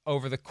North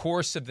over the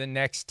course of the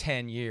next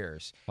 10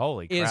 years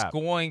is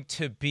going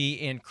to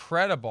be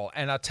incredible.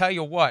 And I'll tell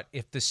you what,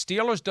 if the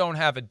Steelers don't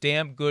have a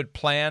damn good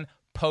plan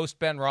post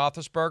Ben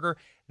Roethlisberger,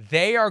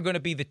 they are going to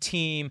be the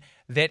team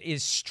that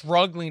is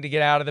struggling to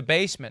get out of the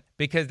basement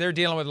because they're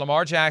dealing with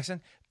Lamar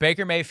Jackson,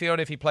 Baker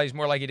Mayfield if he plays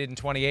more like he did in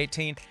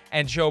 2018,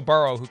 and Joe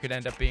Burrow, who could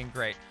end up being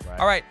great. Right.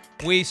 All right,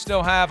 we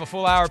still have a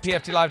full hour of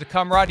PFT Live to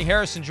come. Rodney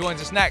Harrison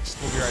joins us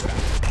next. We'll be right back.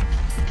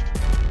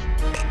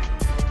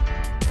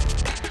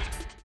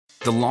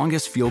 The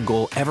longest field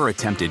goal ever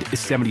attempted is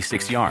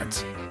 76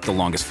 yards. The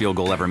longest field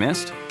goal ever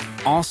missed?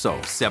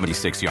 Also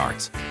 76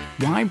 yards.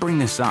 Why bring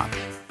this up?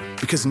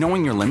 Because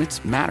knowing your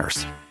limits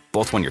matters,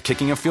 both when you're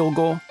kicking a field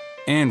goal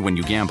and when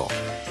you gamble.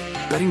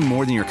 Betting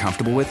more than you're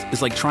comfortable with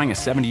is like trying a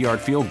 70-yard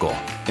field goal.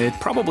 It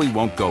probably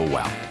won't go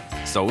well.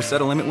 So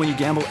set a limit when you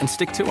gamble and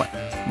stick to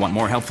it. Want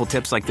more helpful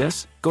tips like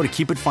this? Go to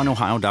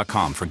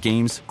keepitfunohio.com for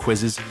games,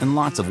 quizzes, and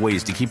lots of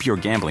ways to keep your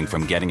gambling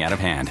from getting out of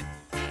hand.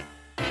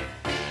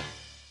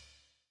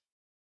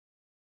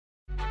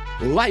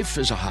 Life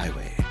is a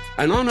highway,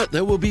 and on it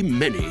there will be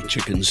many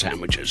chicken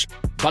sandwiches.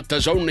 But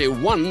there's only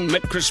one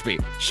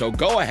McCrispy. So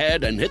go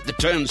ahead and hit the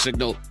turn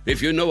signal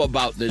if you know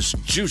about this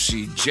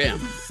juicy gem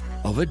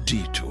of a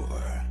detour.